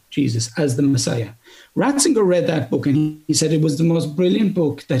follow Jesus as the Messiah. Ratzinger read that book and he said it was the most brilliant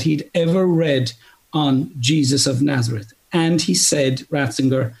book that he'd ever read on Jesus of Nazareth. And he said,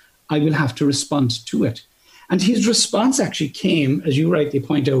 Ratzinger, I will have to respond to it. And his response actually came, as you rightly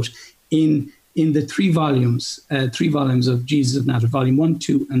point out, in the three volumes of Jesus of Nazareth, volume 1,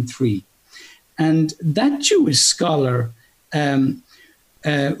 2, and 3. And that Jewish scholar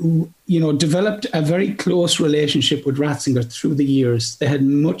developed a very close relationship with Ratzinger through the years. They had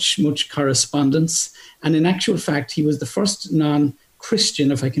much correspondence. And in actual fact, he was the first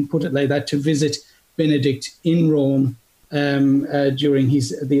non-Christian, if I can put it like that, to visit Benedict in Rome during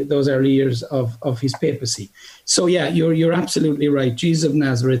those early years of his papacy. So yeah, you're absolutely right. Jesus of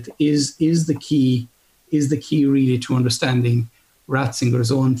Nazareth is the key really to understanding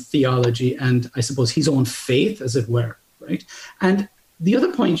Ratzinger's own theology and I suppose his own faith, as it were, right? And the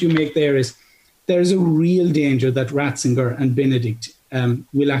other point you make there is there's a real danger that Ratzinger and Benedict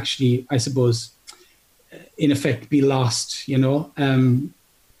will actually, I suppose, in effect, be lost. Even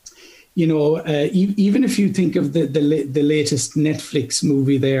if you think of the latest Netflix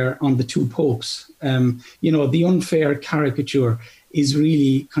movie there on the two popes, the unfair caricature is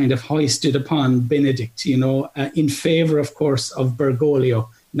really kind of hoisted upon Benedict, in favor, of course, of Bergoglio,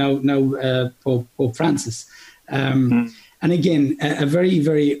 now Pope Francis. And again, a very,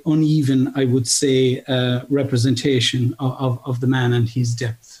 very uneven, I would say, representation of the man and his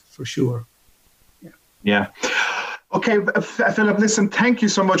depth, for sure. Yeah. Okay, Philip, listen, thank you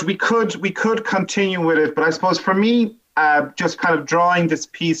so much. We could continue with it, but I suppose for me, just kind of drawing this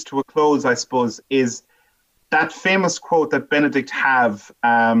piece to a close, I suppose, is that famous quote that Benedict have,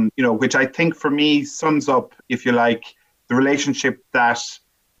 which I think for me sums up, if you like, the relationship that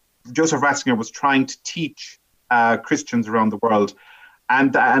Joseph Ratzinger was trying to teach Christians around the world.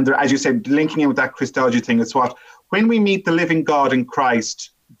 And as you said, linking in with that Christology thing, it's when we meet the living God in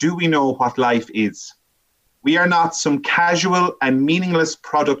Christ, do we know what life is? We are not some casual and meaningless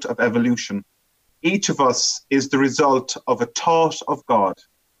product of evolution. Each of us is the result of a thought of God.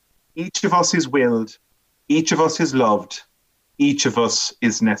 Each of us is willed. Each of us is loved. Each of us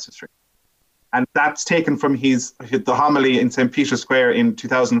is necessary. And that's taken from the homily in St. Peter's Square in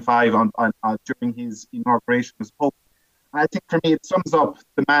 2005 during his inauguration as Pope. And I think for me, it sums up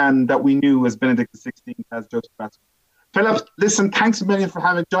the man that we knew as Benedict XVI, as Joseph Ratzinger. Philip, listen, thanks a million for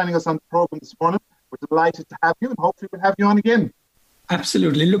joining us on the program this morning. We're delighted to have you, and hopefully we'll have you on again.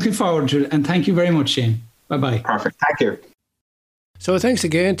 Absolutely. Looking forward to it. And thank you very much, Shane. Bye-bye. Perfect. Thank you. So thanks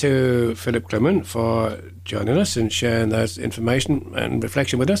again to Philip Clement for joining us and sharing that information and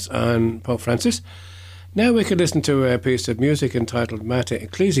reflection with us on Pope Francis. Now we can listen to a piece of music entitled Mater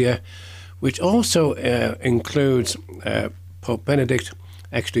Ecclesia, which also includes Pope Benedict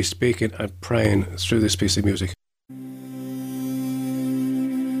actually speaking and praying through this piece of music.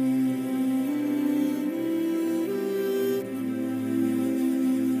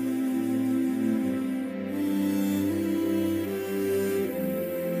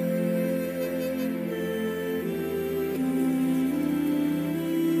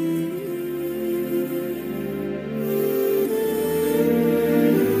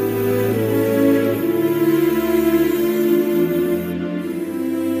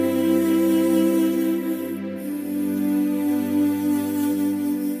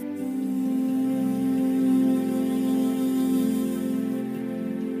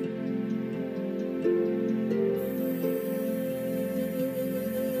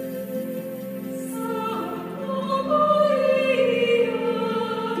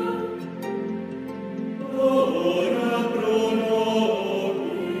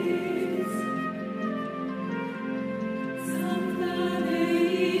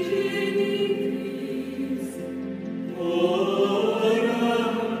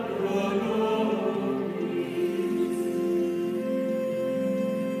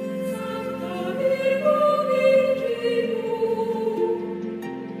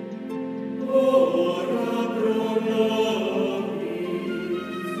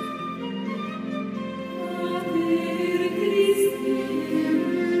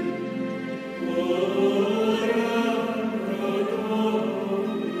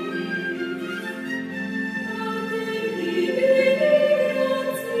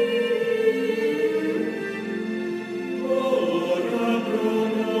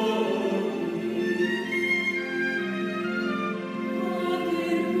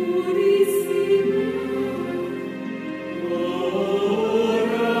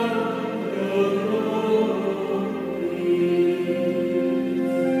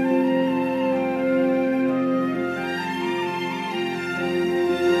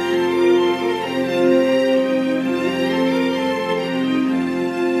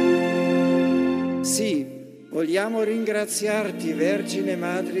 vogliamo ringraziarti, Vergine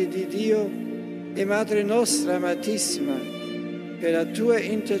Madre di Dio e Madre nostra amatissima, per la tua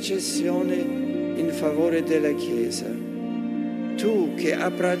intercessione in favore della Chiesa. Tu che,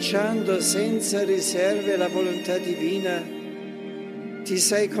 abbracciando senza riserve la volontà divina, ti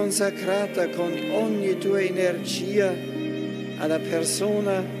sei consacrata con ogni tua energia alla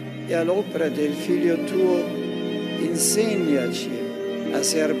persona e all'opera del Figlio tuo, insegnaci a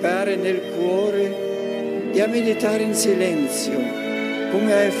serbare nel cuore e a meditare in silenzio,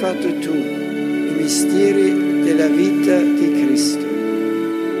 come hai fatto tu, i misteri della vita di Cristo.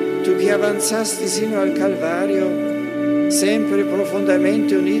 Tu che avanzasti sino al Calvario, sempre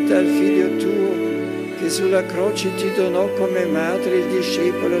profondamente unita al Figlio tuo, che sulla croce ti donò come madre il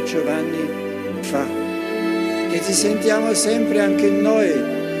discepolo Giovanni, fa, che ti sentiamo sempre anche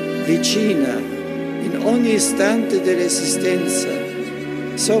noi vicina in ogni istante dell'esistenza,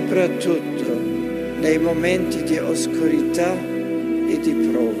 soprattutto nei momenti di oscurità e di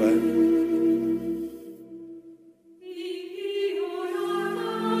prova.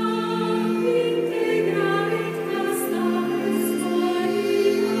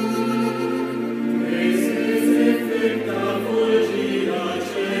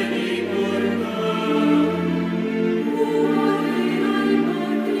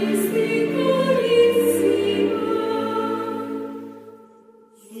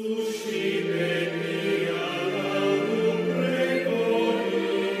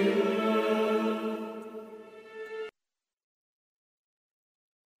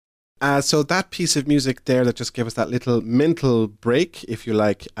 So that piece of music there that just gave us that little mental break, if you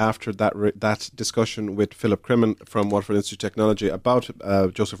like, after that discussion with Philip Crimmin from Waterford Institute of Technology about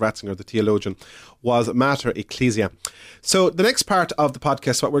Joseph Ratzinger, the theologian, was Mater Ecclesia. So the next part of the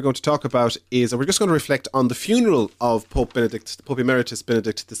podcast, what we're going to talk about is, we're just going to reflect on the funeral of Pope Emeritus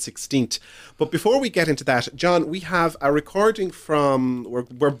Benedict XVI. But before we get into that, John, we have a recording from,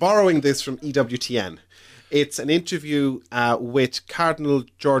 we're borrowing this from EWTN. It's an interview with Cardinal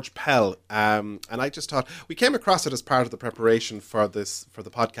George Pell, and I just thought, we came across it as part of the preparation for the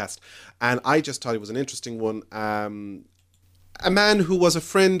podcast, and I just thought it was an interesting one. A man who was a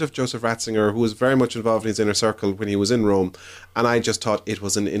friend of Joseph Ratzinger, who was very much involved in his inner circle when he was in Rome, and I just thought it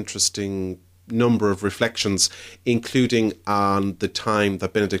was an interesting number of reflections, including on the time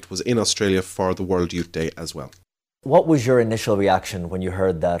that Benedict was in Australia for the World Youth Day as well. What was your initial reaction when you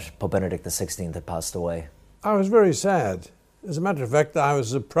heard that Pope Benedict XVI had passed away? I was very sad. As a matter of fact, I was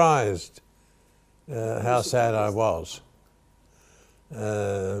surprised how sad I was.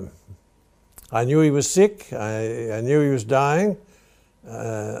 I knew he was sick. I knew he was dying.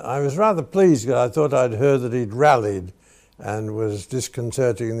 I was rather pleased because I thought I'd heard that he'd rallied and was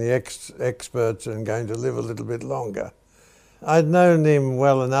disconcerting the experts and going to live a little bit longer. I'd known him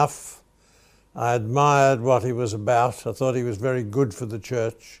well enough. I admired what he was about. I thought he was very good for the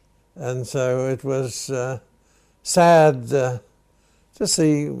church. And so it was sad to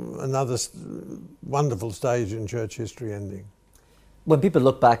see another wonderful stage in church history ending. When people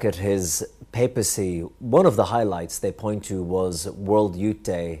look back at his papacy, one of the highlights they point to was World Youth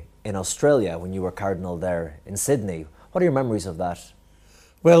Day in Australia when you were cardinal there in Sydney. What are your memories of that?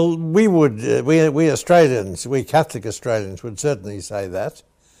 Well, we Australians, we Catholic Australians would certainly say that.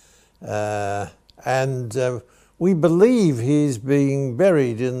 And we believe he's being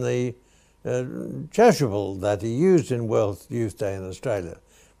buried in the chasuble that he used in World Youth Day in Australia.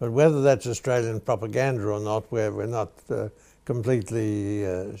 But whether that's Australian propaganda or not, we're not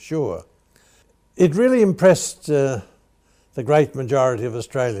completely sure. It really impressed the great majority of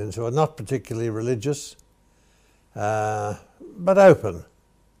Australians who are not particularly religious, but open.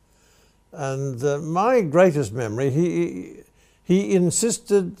 And my greatest memory, he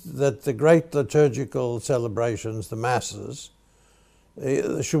insisted that the great liturgical celebrations, the masses,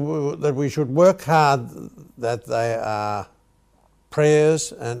 that we should work hard, that they are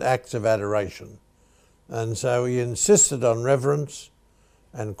prayers and acts of adoration. And so he insisted on reverence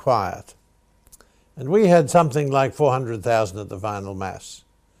and quiet. And we had something like 400,000 at the final Mass,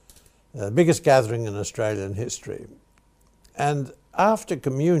 the biggest gathering in Australian history. And after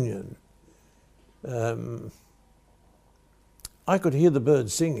communion, I could hear the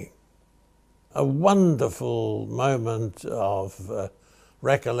birds singing. A wonderful moment of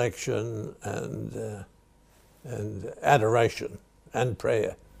recollection and adoration and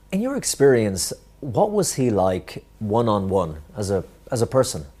prayer. In your experience, what was he like one-on-one as a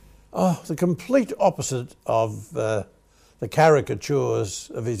person? Oh, the complete opposite of the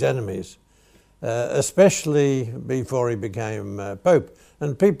caricatures of his enemies, especially before he became Pope.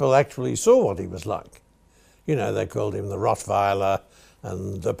 And people actually saw what he was like. You know, they called him the Rottweiler,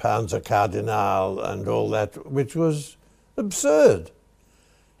 and the Panzer Cardinal and all that, which was absurd.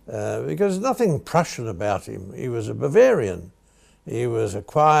 Because nothing Prussian about him. He was a Bavarian. He was a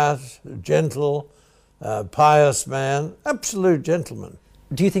quiet, gentle, pious man, absolute gentleman.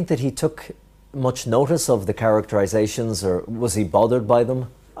 Do you think that he took much notice of the characterizations, or was he bothered by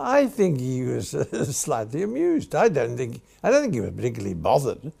them? I think he was slightly amused. I don't think he was particularly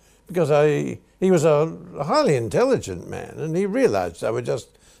bothered, because he was a highly intelligent man, and he realised they were just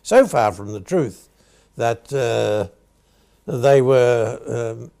so far from the truth that they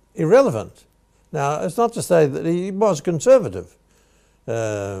were irrelevant. Now, it's not to say that he was conservative.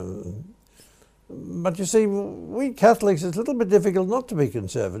 But you see, we Catholics, it's a little bit difficult not to be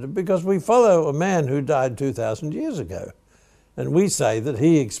conservative because we follow a man who died 2,000 years ago. And we say that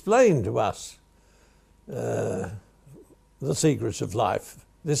he explained to us the secrets of life,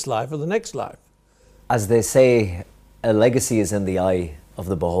 this life or the next life. As they say, a legacy is in the eye of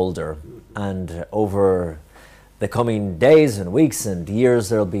the beholder. And over the coming days and weeks and years,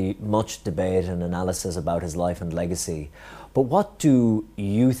 there'll be much debate and analysis about his life and legacy. But what do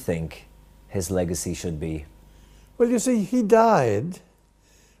you think his legacy should be? Well, you see, he died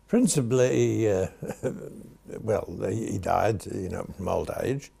principally, he died, from old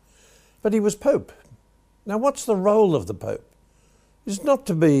age, but he was Pope. Now, what's the role of the Pope? It's not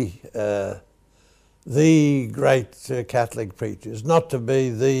to be the great Catholic preacher, it's not to be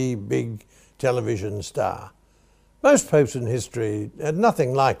the big television star. Most popes in history had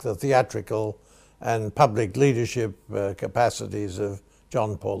nothing like the theatrical and public leadership capacities of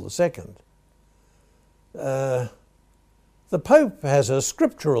John Paul II. The Pope has a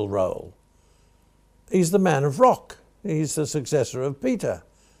scriptural role. He's the man of rock. He's the successor of Peter.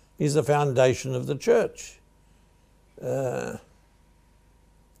 He's the foundation of the church.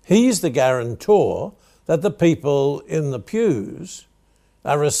 He's the guarantor that the people in the pews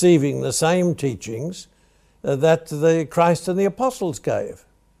are receiving the same teachings that the Christ and the apostles gave,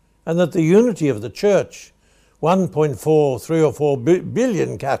 and that the unity of the church, 3 or 4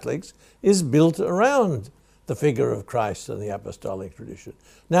 billion Catholics, is built around the figure of Christ and the apostolic tradition.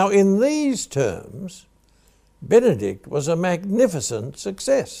 Now, in these terms, Benedict was a magnificent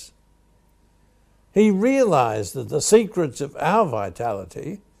success. He realized that the secrets of our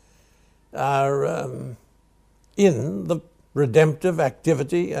vitality are in the redemptive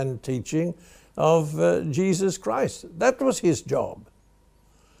activity and teaching of Jesus Christ. That was his job.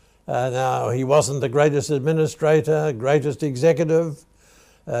 Now, he wasn't the greatest administrator, greatest executive,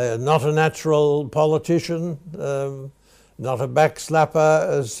 not a natural politician, not a backslapper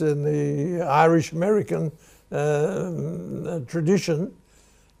as in the Irish-American tradition,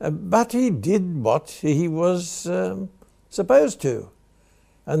 but he did what he was supposed to,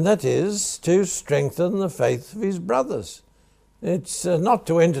 and that is to strengthen the faith of his brothers. It's not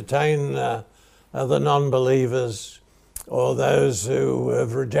to entertain the non-believers or those who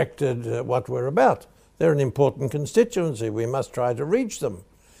have rejected what we're about. They're an important constituency. We must try to reach them.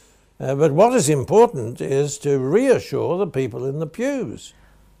 But what is important is to reassure the people in the pews.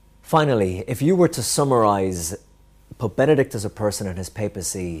 Finally, if you were to summarise Pope Benedict as a person and his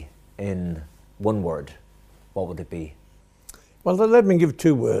papacy in one word, what would it be? Well, then let me give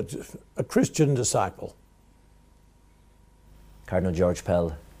 2 words. A Christian disciple. Cardinal George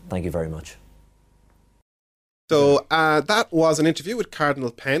Pell, thank you very much. So that was an interview with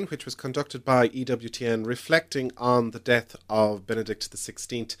Cardinal Penn, which was conducted by EWTN, reflecting on the death of Benedict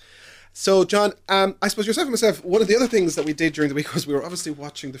XVI. So, John, I suppose yourself and myself, one of the other things that we did during the week was we were obviously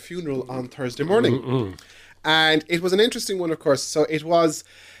watching the funeral on Thursday morning. Mm-hmm. And it was an interesting one, of course. So it was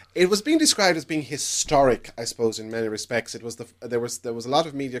being described as being historic, I suppose, in many respects. There was a lot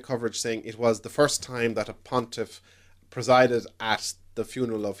of media coverage saying it was the first time that a pontiff presided at the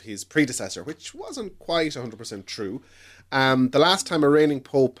funeral of his predecessor, which wasn't quite 100% true. The last time a reigning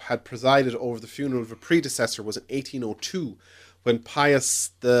pope had presided over the funeral of a predecessor was in 1802, when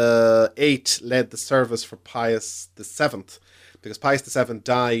Pius VIII led the service for Pius VII, because Pius VII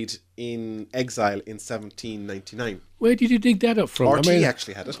died in exile in 1799. Where did you dig that up from? RT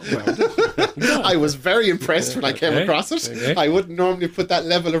actually had it. I was very impressed when I came across it. Okay. I wouldn't normally put that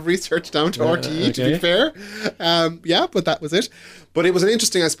level of research down to RTE, to be fair. But that was it. But it was an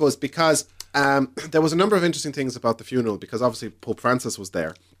interesting, I suppose, because there was a number of interesting things about the funeral, because obviously Pope Francis was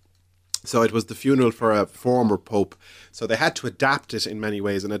there. So it was the funeral for a former pope. So they had to adapt it in many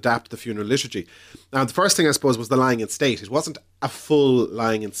ways and adapt the funeral liturgy. Now, the first thing, I suppose, was the lying in state. It wasn't a full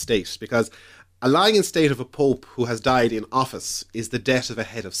lying in state, because a lying in state of a pope who has died in office is the death of a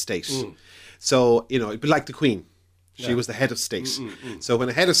head of state. So, it'd be like the Queen. She was the head of state. So when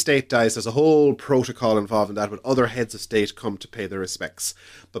a head of state dies, there's a whole protocol involved in that, with other heads of state come to pay their respects.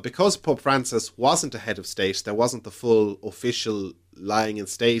 But because Pope Francis wasn't a head of state, there wasn't the full official lying in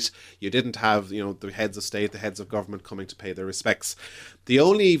state. You didn't have, the heads of state, the heads of government coming to pay their respects. The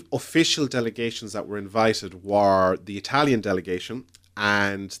only official delegations that were invited were the Italian delegation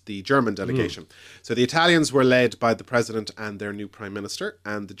and the German delegation. So the Italians were led by the president and their new prime minister,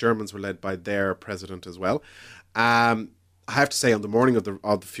 and the Germans were led by their president as well. I have to say, on the morning of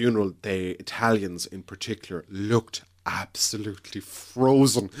the funeral, the Italians in particular looked absolutely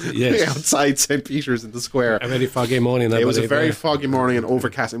frozen outside St. Peter's in the square. A very foggy morning. It was a very foggy morning and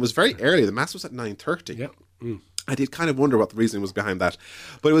overcast. It was very early. The mass was at 9:30. Yeah. I did kind of wonder what the reason was behind that.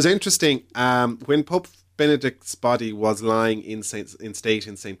 But it was interesting. When Pope Benedict's body was lying in state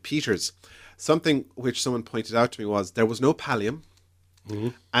in St. Peter's, something which someone pointed out to me was there was no pallium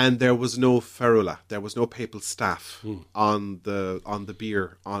and there was no ferula. There was no papal staff on the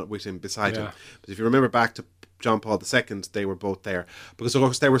bier with him beside him. But if you remember back to John Paul II, they were both there because, of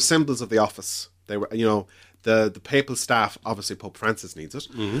course, they were symbols of the office. They were, the papal staff, obviously Pope Francis needs it,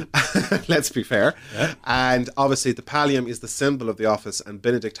 let's be fair. Yeah. And obviously the pallium is the symbol of the office, and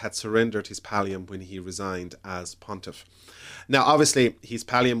Benedict had surrendered his pallium when he resigned as pontiff. Now, obviously, his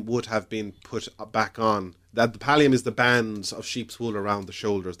pallium would have been put back on. That the pallium is the band of sheep's wool around the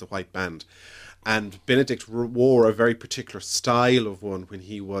shoulders, the white band. And Benedict wore a very particular style of one when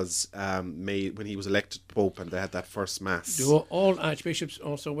he was elected pope, and they had that first mass. Do all archbishops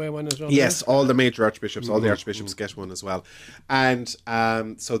also wear one as well? Yes, all the major archbishops, all the archbishops get one as well. And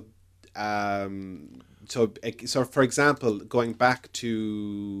so for example, going back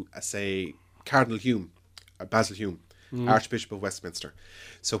to say Cardinal Hume, Basil Hume, Archbishop of Westminster.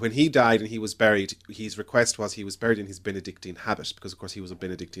 So when he died and he was buried, his request was he was buried in his Benedictine habit, because of course he was a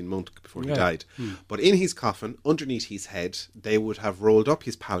Benedictine monk before he died. But in his coffin, underneath his head, they would have rolled up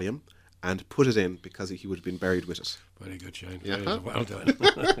his pallium and put it in, because he would have been buried with it. Very good, Shane. Well done.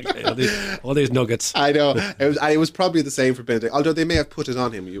 Okay, all these nuggets. I know. It was probably the same for Benedict, although they may have put it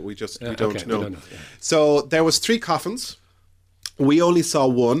on him. We don't know. We don't know. Yeah. So there was 3 coffins. We only saw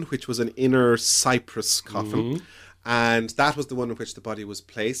one, which was an inner cypress coffin. And that was the one in which the body was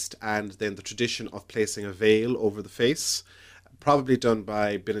placed, and then the tradition of placing a veil over the face, probably done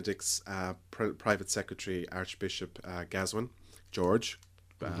by Benedict's private secretary, Archbishop Gaswin, George.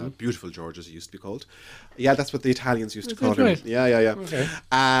 Beautiful George, as he used to be called. Yeah, that's what the Italians used to call him. Right? Yeah. Okay.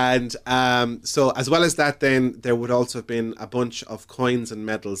 And so as well as that, then there would also have been a bunch of coins and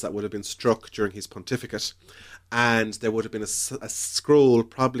medals that would have been struck during his pontificate. And there would have been a scroll,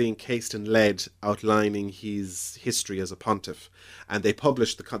 probably encased in lead, outlining his history as a pontiff. And they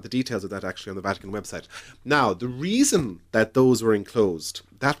published the details of that actually on the Vatican website. Now, the reason that those were enclosed,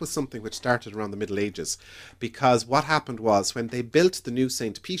 that was something which started around the Middle Ages. Because what happened was, when they built the new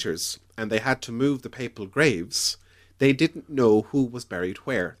St. Peter's and they had to move the papal graves, they didn't know who was buried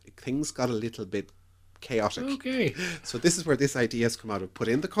where. Things got a little bit chaotic. Okay. So this is where this idea has come out of: put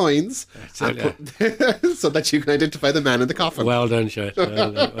in the coins so that you can identify the man in the coffin. Well done, Shane.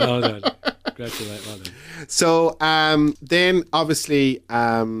 Well done. Congratulate. Well done. So then obviously,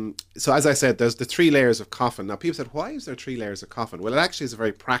 so as I said, there's the 3 layers of coffin. Now people said, why is there 3 layers of coffin? Well, it actually is a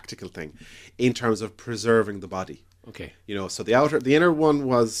very practical thing in terms of preserving the body. Okay. So the inner one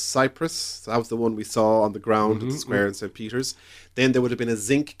was cypress. So that was the one we saw on the ground at the square in St. Peter's. Then there would have been a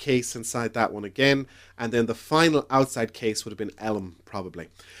zinc case inside that one again. And then the final outside case would have been elm, probably.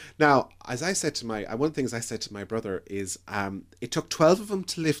 Now, as I said to one of the things I said to my brother is, it took 12 of them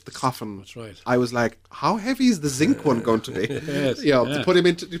to lift the coffin. That's right. I was like, how heavy is the zinc one going to be? Yes, to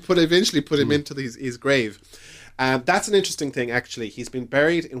eventually put him into his grave. That's an interesting thing, actually. He's been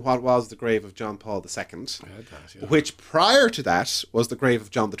buried in what was the grave of John Paul II, which prior to that was the grave of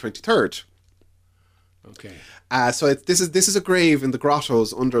John the 23rd. Okay. So this is a grave in the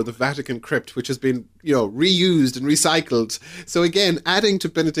grottos under the Vatican crypt, which has been reused and recycled. So again, adding to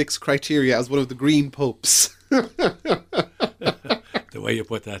Benedict's criteria as one of the green popes. The way you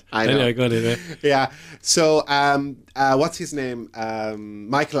put that. I know. Anyway, go ahead. Yeah. So, what's his name?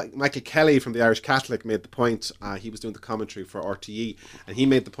 Michael Kelly from the Irish Catholic made the point. He was doing the commentary for RTE, and he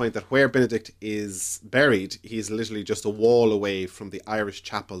made the point that where Benedict is buried, he is literally just a wall away from the Irish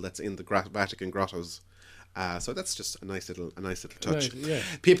chapel that's in the Vatican grottos. So that's just a nice little touch. Right, yeah.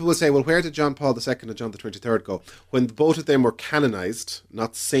 People will say, well, where did John Paul II and John the 23rd go? When both of them were canonized,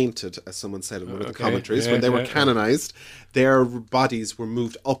 not sainted, as someone said in one of the commentaries, when they were canonized, their bodies were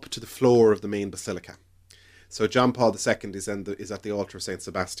moved up to the floor of the main basilica. So John Paul II is at the altar of Saint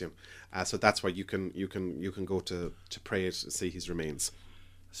Sebastian. So that's where you can go to pray to see his remains.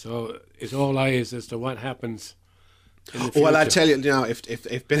 So it's all eyes as to what happens Well, I tell you now, if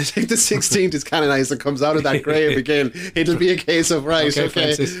Benedict XVI is canonized and comes out of that grave again, it'll be a case of right,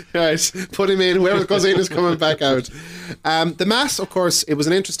 right, put him in. Whoever goes in is coming back out. The Mass, of course, it was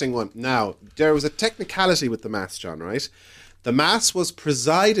an interesting one. Now, there was a technicality with the Mass, John. Right, the Mass was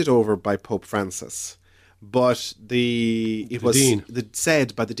presided over by Pope Francis, but it was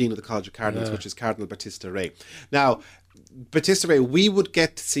said by the Dean of the College of Cardinals, which is Cardinal Battista Re. Now, Battista Re, we would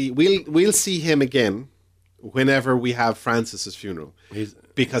get to see. We'll see him again whenever we have Francis's funeral,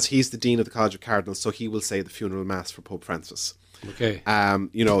 because he's the Dean of the College of Cardinals, so he will say the funeral mass for Pope Francis. Okay.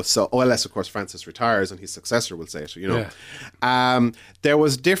 So unless of course Francis retires and his successor will say it. There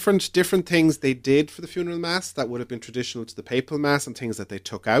was different things they did for the funeral mass that would have been traditional to the papal mass, and things that they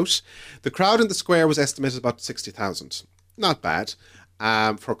took out. The crowd in the square was estimated about 60,000. Not bad.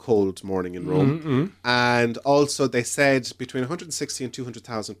 For a cold morning in Rome. And also they said between 160 and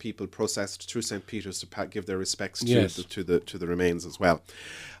 200,000 people processed through St. Peter's to give their respects to the remains as well.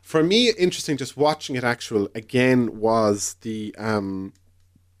 For me, interesting just watching it again was the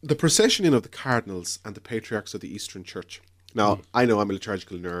procession in of the cardinals and the patriarchs of the Eastern Church. Now, I know I'm a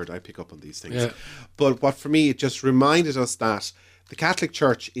liturgical nerd, I pick up on these things. But what for me, it just reminded us that the Catholic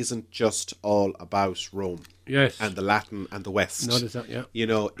Church isn't just all about Rome. And the Latin and the West. Notice that, yeah.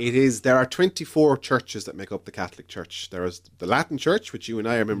 It is. There are 24 churches that make up the Catholic Church. There is the Latin Church, which you and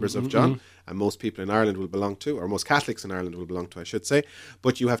I are members of, John, and most people in Ireland will belong to, or most Catholics in Ireland will belong to, I should say.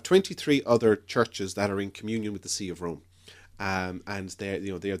 But you have 23 other churches that are in communion with the See of Rome. And they're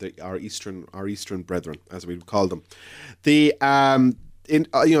our Eastern brethren, as we would call them. So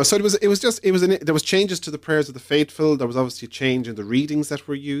there was changes to the prayers of the faithful. There was obviously a change in the readings that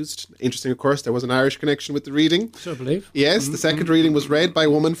were used. Interesting, of course, there was an Irish connection with the reading. So I believe. Yes, the second reading was read by a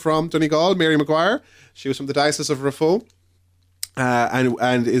woman from Donegal, Mary Maguire. She was from the Diocese of Raphoe.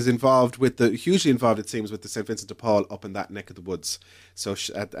 And is hugely involved, it seems, with the St. Vincent de Paul up in that neck of the woods. So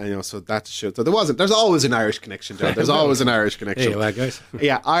that shows. So there's always an Irish connection, John. There's always an Irish connection. Hey, guys.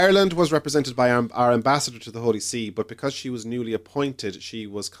 Ireland was represented by our ambassador to the Holy See, but because she was newly appointed, she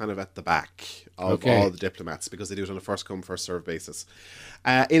was kind of at the back of all the diplomats, because they do it on a first come first served basis.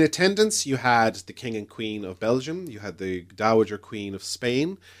 In attendance, you had the King and Queen of Belgium, you had the Dowager Queen of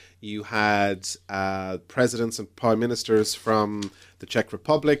Spain. You had presidents and prime ministers from the Czech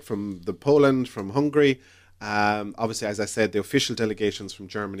Republic, from Poland, from Hungary. Obviously, as I said, the official delegations from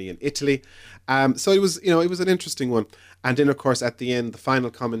Germany and Italy. So it was an interesting one. And then, of course, at the end, the final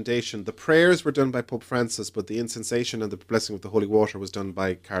commendation. The prayers were done by Pope Francis, but the incensation and the blessing of the holy water was done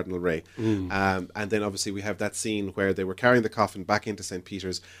by Cardinal Re. And then, obviously, we have that scene where they were carrying the coffin back into St.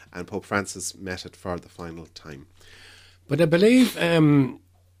 Peter's, and Pope Francis met it for the final time. But I believe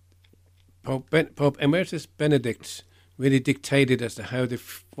Pope Emeritus Benedict really dictated as to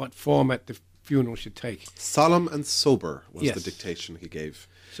what format the funeral should take. Solemn and sober was the dictation he gave.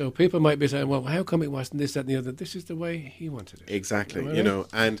 So people might be saying, well, how come it wasn't this, that, and the other? This is the way he wanted it. Exactly,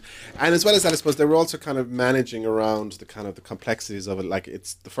 and as well as that, I suppose they were also kind of managing around the complexities of it. Like,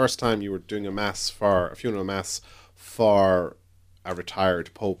 it's the first time you were doing a funeral mass for a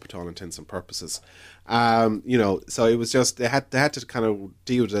retired pope to all intents and purposes. So it was just they had to kind of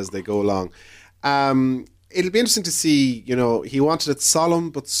deal with it as they go along. It'll be interesting to see. He wanted it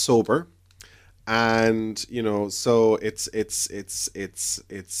solemn but sober, and so it's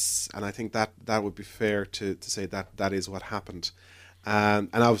and I think that would be fair to say that is what happened. And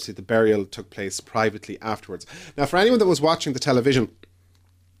obviously the burial took place privately afterwards. Now, for anyone that was watching the television,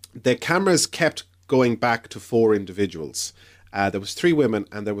 the cameras kept going back to 4 individuals. There was 3 women,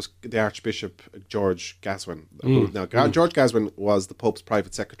 and there was the Archbishop George Gascoigne. George Gascoigne was the Pope's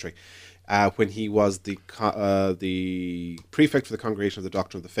private secretary when he was the prefect for the Congregation of the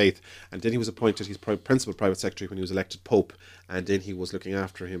Doctrine of the Faith, and then he was appointed his principal private secretary when he was elected Pope, and then he was looking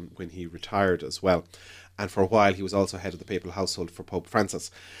after him when he retired as well. And for a while, he was also head of the papal household for Pope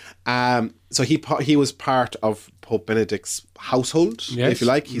Francis. So he was part of Pope Benedict's household, if you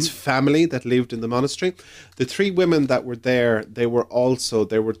like, his family that lived in the monastery. The 3 women that were there,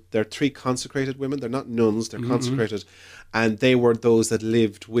 they're 3 consecrated women. They're not nuns, they're consecrated. And they were those that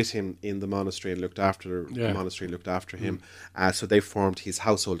lived with him in the monastery and looked after the monastery and looked after him. So they formed his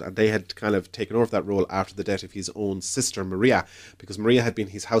household, and they had kind of taken over that role after the death of his own sister Maria, because Maria had been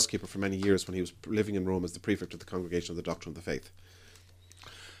his housekeeper for many years when he was living in Rome as the prefect of the Congregation of the Doctrine of the Faith.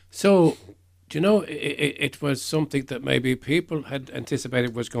 So, it was something that maybe people had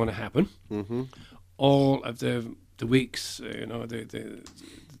anticipated was going to happen. All of the weeks,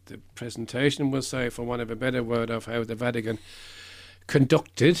 the presentation, we'll say, for want of a better word, of how the Vatican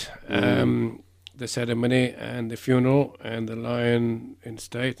conducted the ceremony and the funeral and the lying in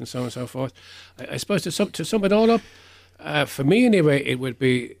state and so on and so forth. I suppose to sum it all up, For me, anyway, it would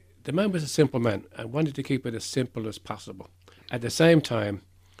be the man was a simple man and wanted to keep it as simple as possible. At the same time,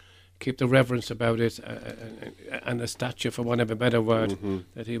 keep the reverence about it and the stature, for want of a better word,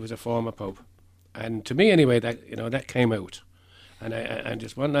 that he was a former pope. And to me, anyway, that came out. And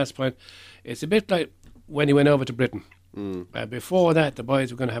just one last point, it's a bit like when he went over to Britain. Before that, the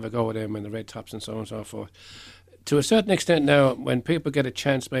boys were going to have a go at him and the red tops and so on and so forth. To a certain extent now, when people get a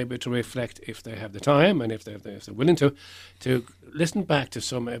chance maybe to reflect, if they have the time and if they're willing to listen back to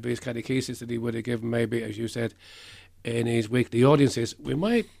some of his catechesis that he would have given, maybe, as you said, in his weekly audiences, we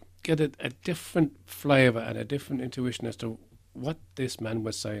might get a different flavour and a different intuition as to what this man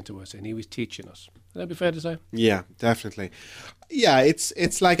was saying to us and he was teaching us. Would that be fair to say? Yeah, definitely. Yeah,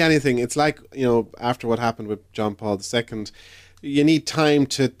 it's like anything. It's like, after what happened with John Paul II, you need time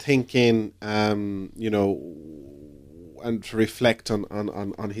to think in, and to reflect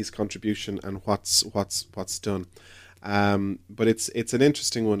on his contribution and what's done. But it's an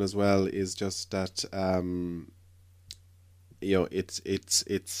interesting one as well. Is just that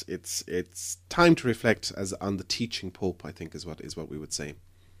it's time to reflect as on the teaching Pope, I think is what we would say.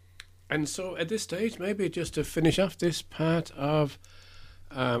 And so at this stage, maybe just to finish off this part of.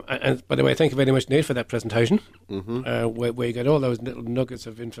 And by the way, thank you very much, Nate, for that presentation. Where you get all those little nuggets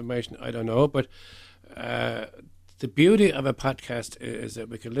of information. I don't know, but the beauty of a podcast is that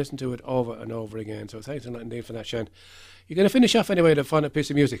we can listen to it over and over again. So thanks a lot indeed for that, Sean. You're going to finish off anyway with a fun piece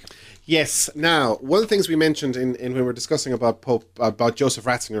of music. Yes. Now, one of the things we mentioned in when we were discussing about Joseph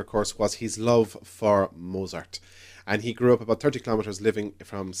Ratzinger, of course, was his love for Mozart. And he grew up about 30 kilometers living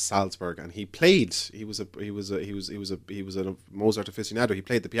from Salzburg, and he played. He was a Mozart aficionado. He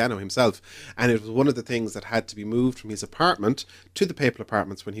played the piano himself, and it was one of the things that had to be moved from his apartment to the papal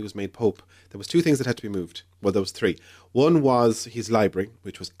apartments when he was made pope. There was two things that had to be moved. Well, there was three. One was his library,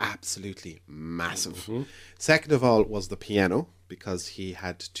 which was absolutely massive. Second of all was the piano, because he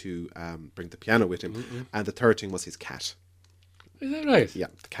had to bring the piano with him, and the third thing was his cat. Is that right? Yeah,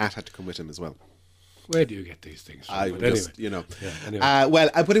 the cat had to come with him as well. Where do you get these things from? But it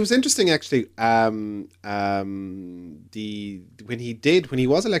was interesting actually. When he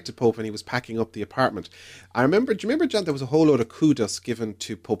was elected Pope and he was packing up the apartment, do you remember, John? There was a whole load of kudos given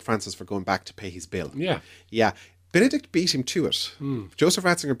to Pope Francis for going back to pay his bill. Yeah. Benedict beat him to it. Joseph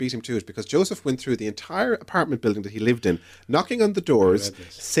Ratzinger beat him to it because Joseph went through the entire apartment building that he lived in, knocking on the doors,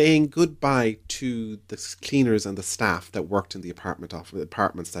 saying goodbye to the cleaners and the staff that worked in the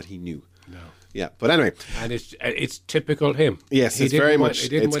apartments that he knew. No. Yeah, but anyway, and it's typical him. Yes, it's very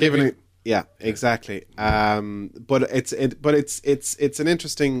much. It's given. Yeah, exactly. But it's an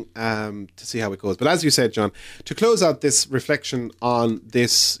interesting to see how it goes. But as you said, John, to close out this reflection on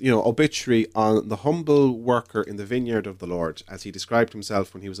this, obituary on the humble worker in the vineyard of the Lord, as he described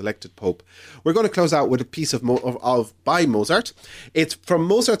himself when he was elected Pope, we're going to close out with a piece by Mozart. It's from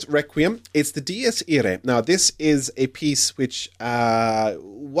Mozart's Requiem. It's the Dies Irae. Now, this is a piece which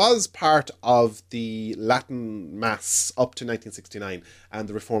was part of the Latin Mass up to 1969 and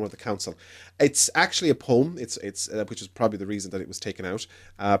the reform of the Council. It's actually a poem. It's which is probably the reason that it was taken out,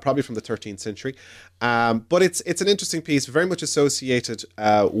 probably from the 13th century. But it's an interesting piece, very much associated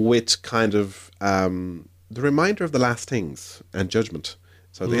with kind of the reminder of the last things and judgment.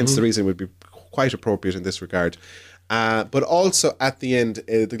 So hence the reason it would be quite appropriate in this regard. But also at the end,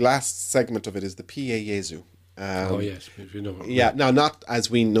 the last segment of it is the Pie Jesu. Yes, you know. Yeah, now not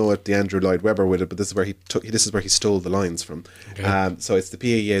as we know it, the Andrew Lloyd Webber with it, but this is where he stole the lines from. Okay. So it's the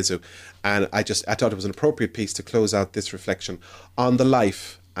Pie Jesu, and I thought it was an appropriate piece to close out this reflection on the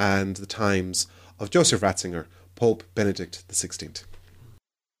life and the times of Joseph Ratzinger, Pope Benedict XVI.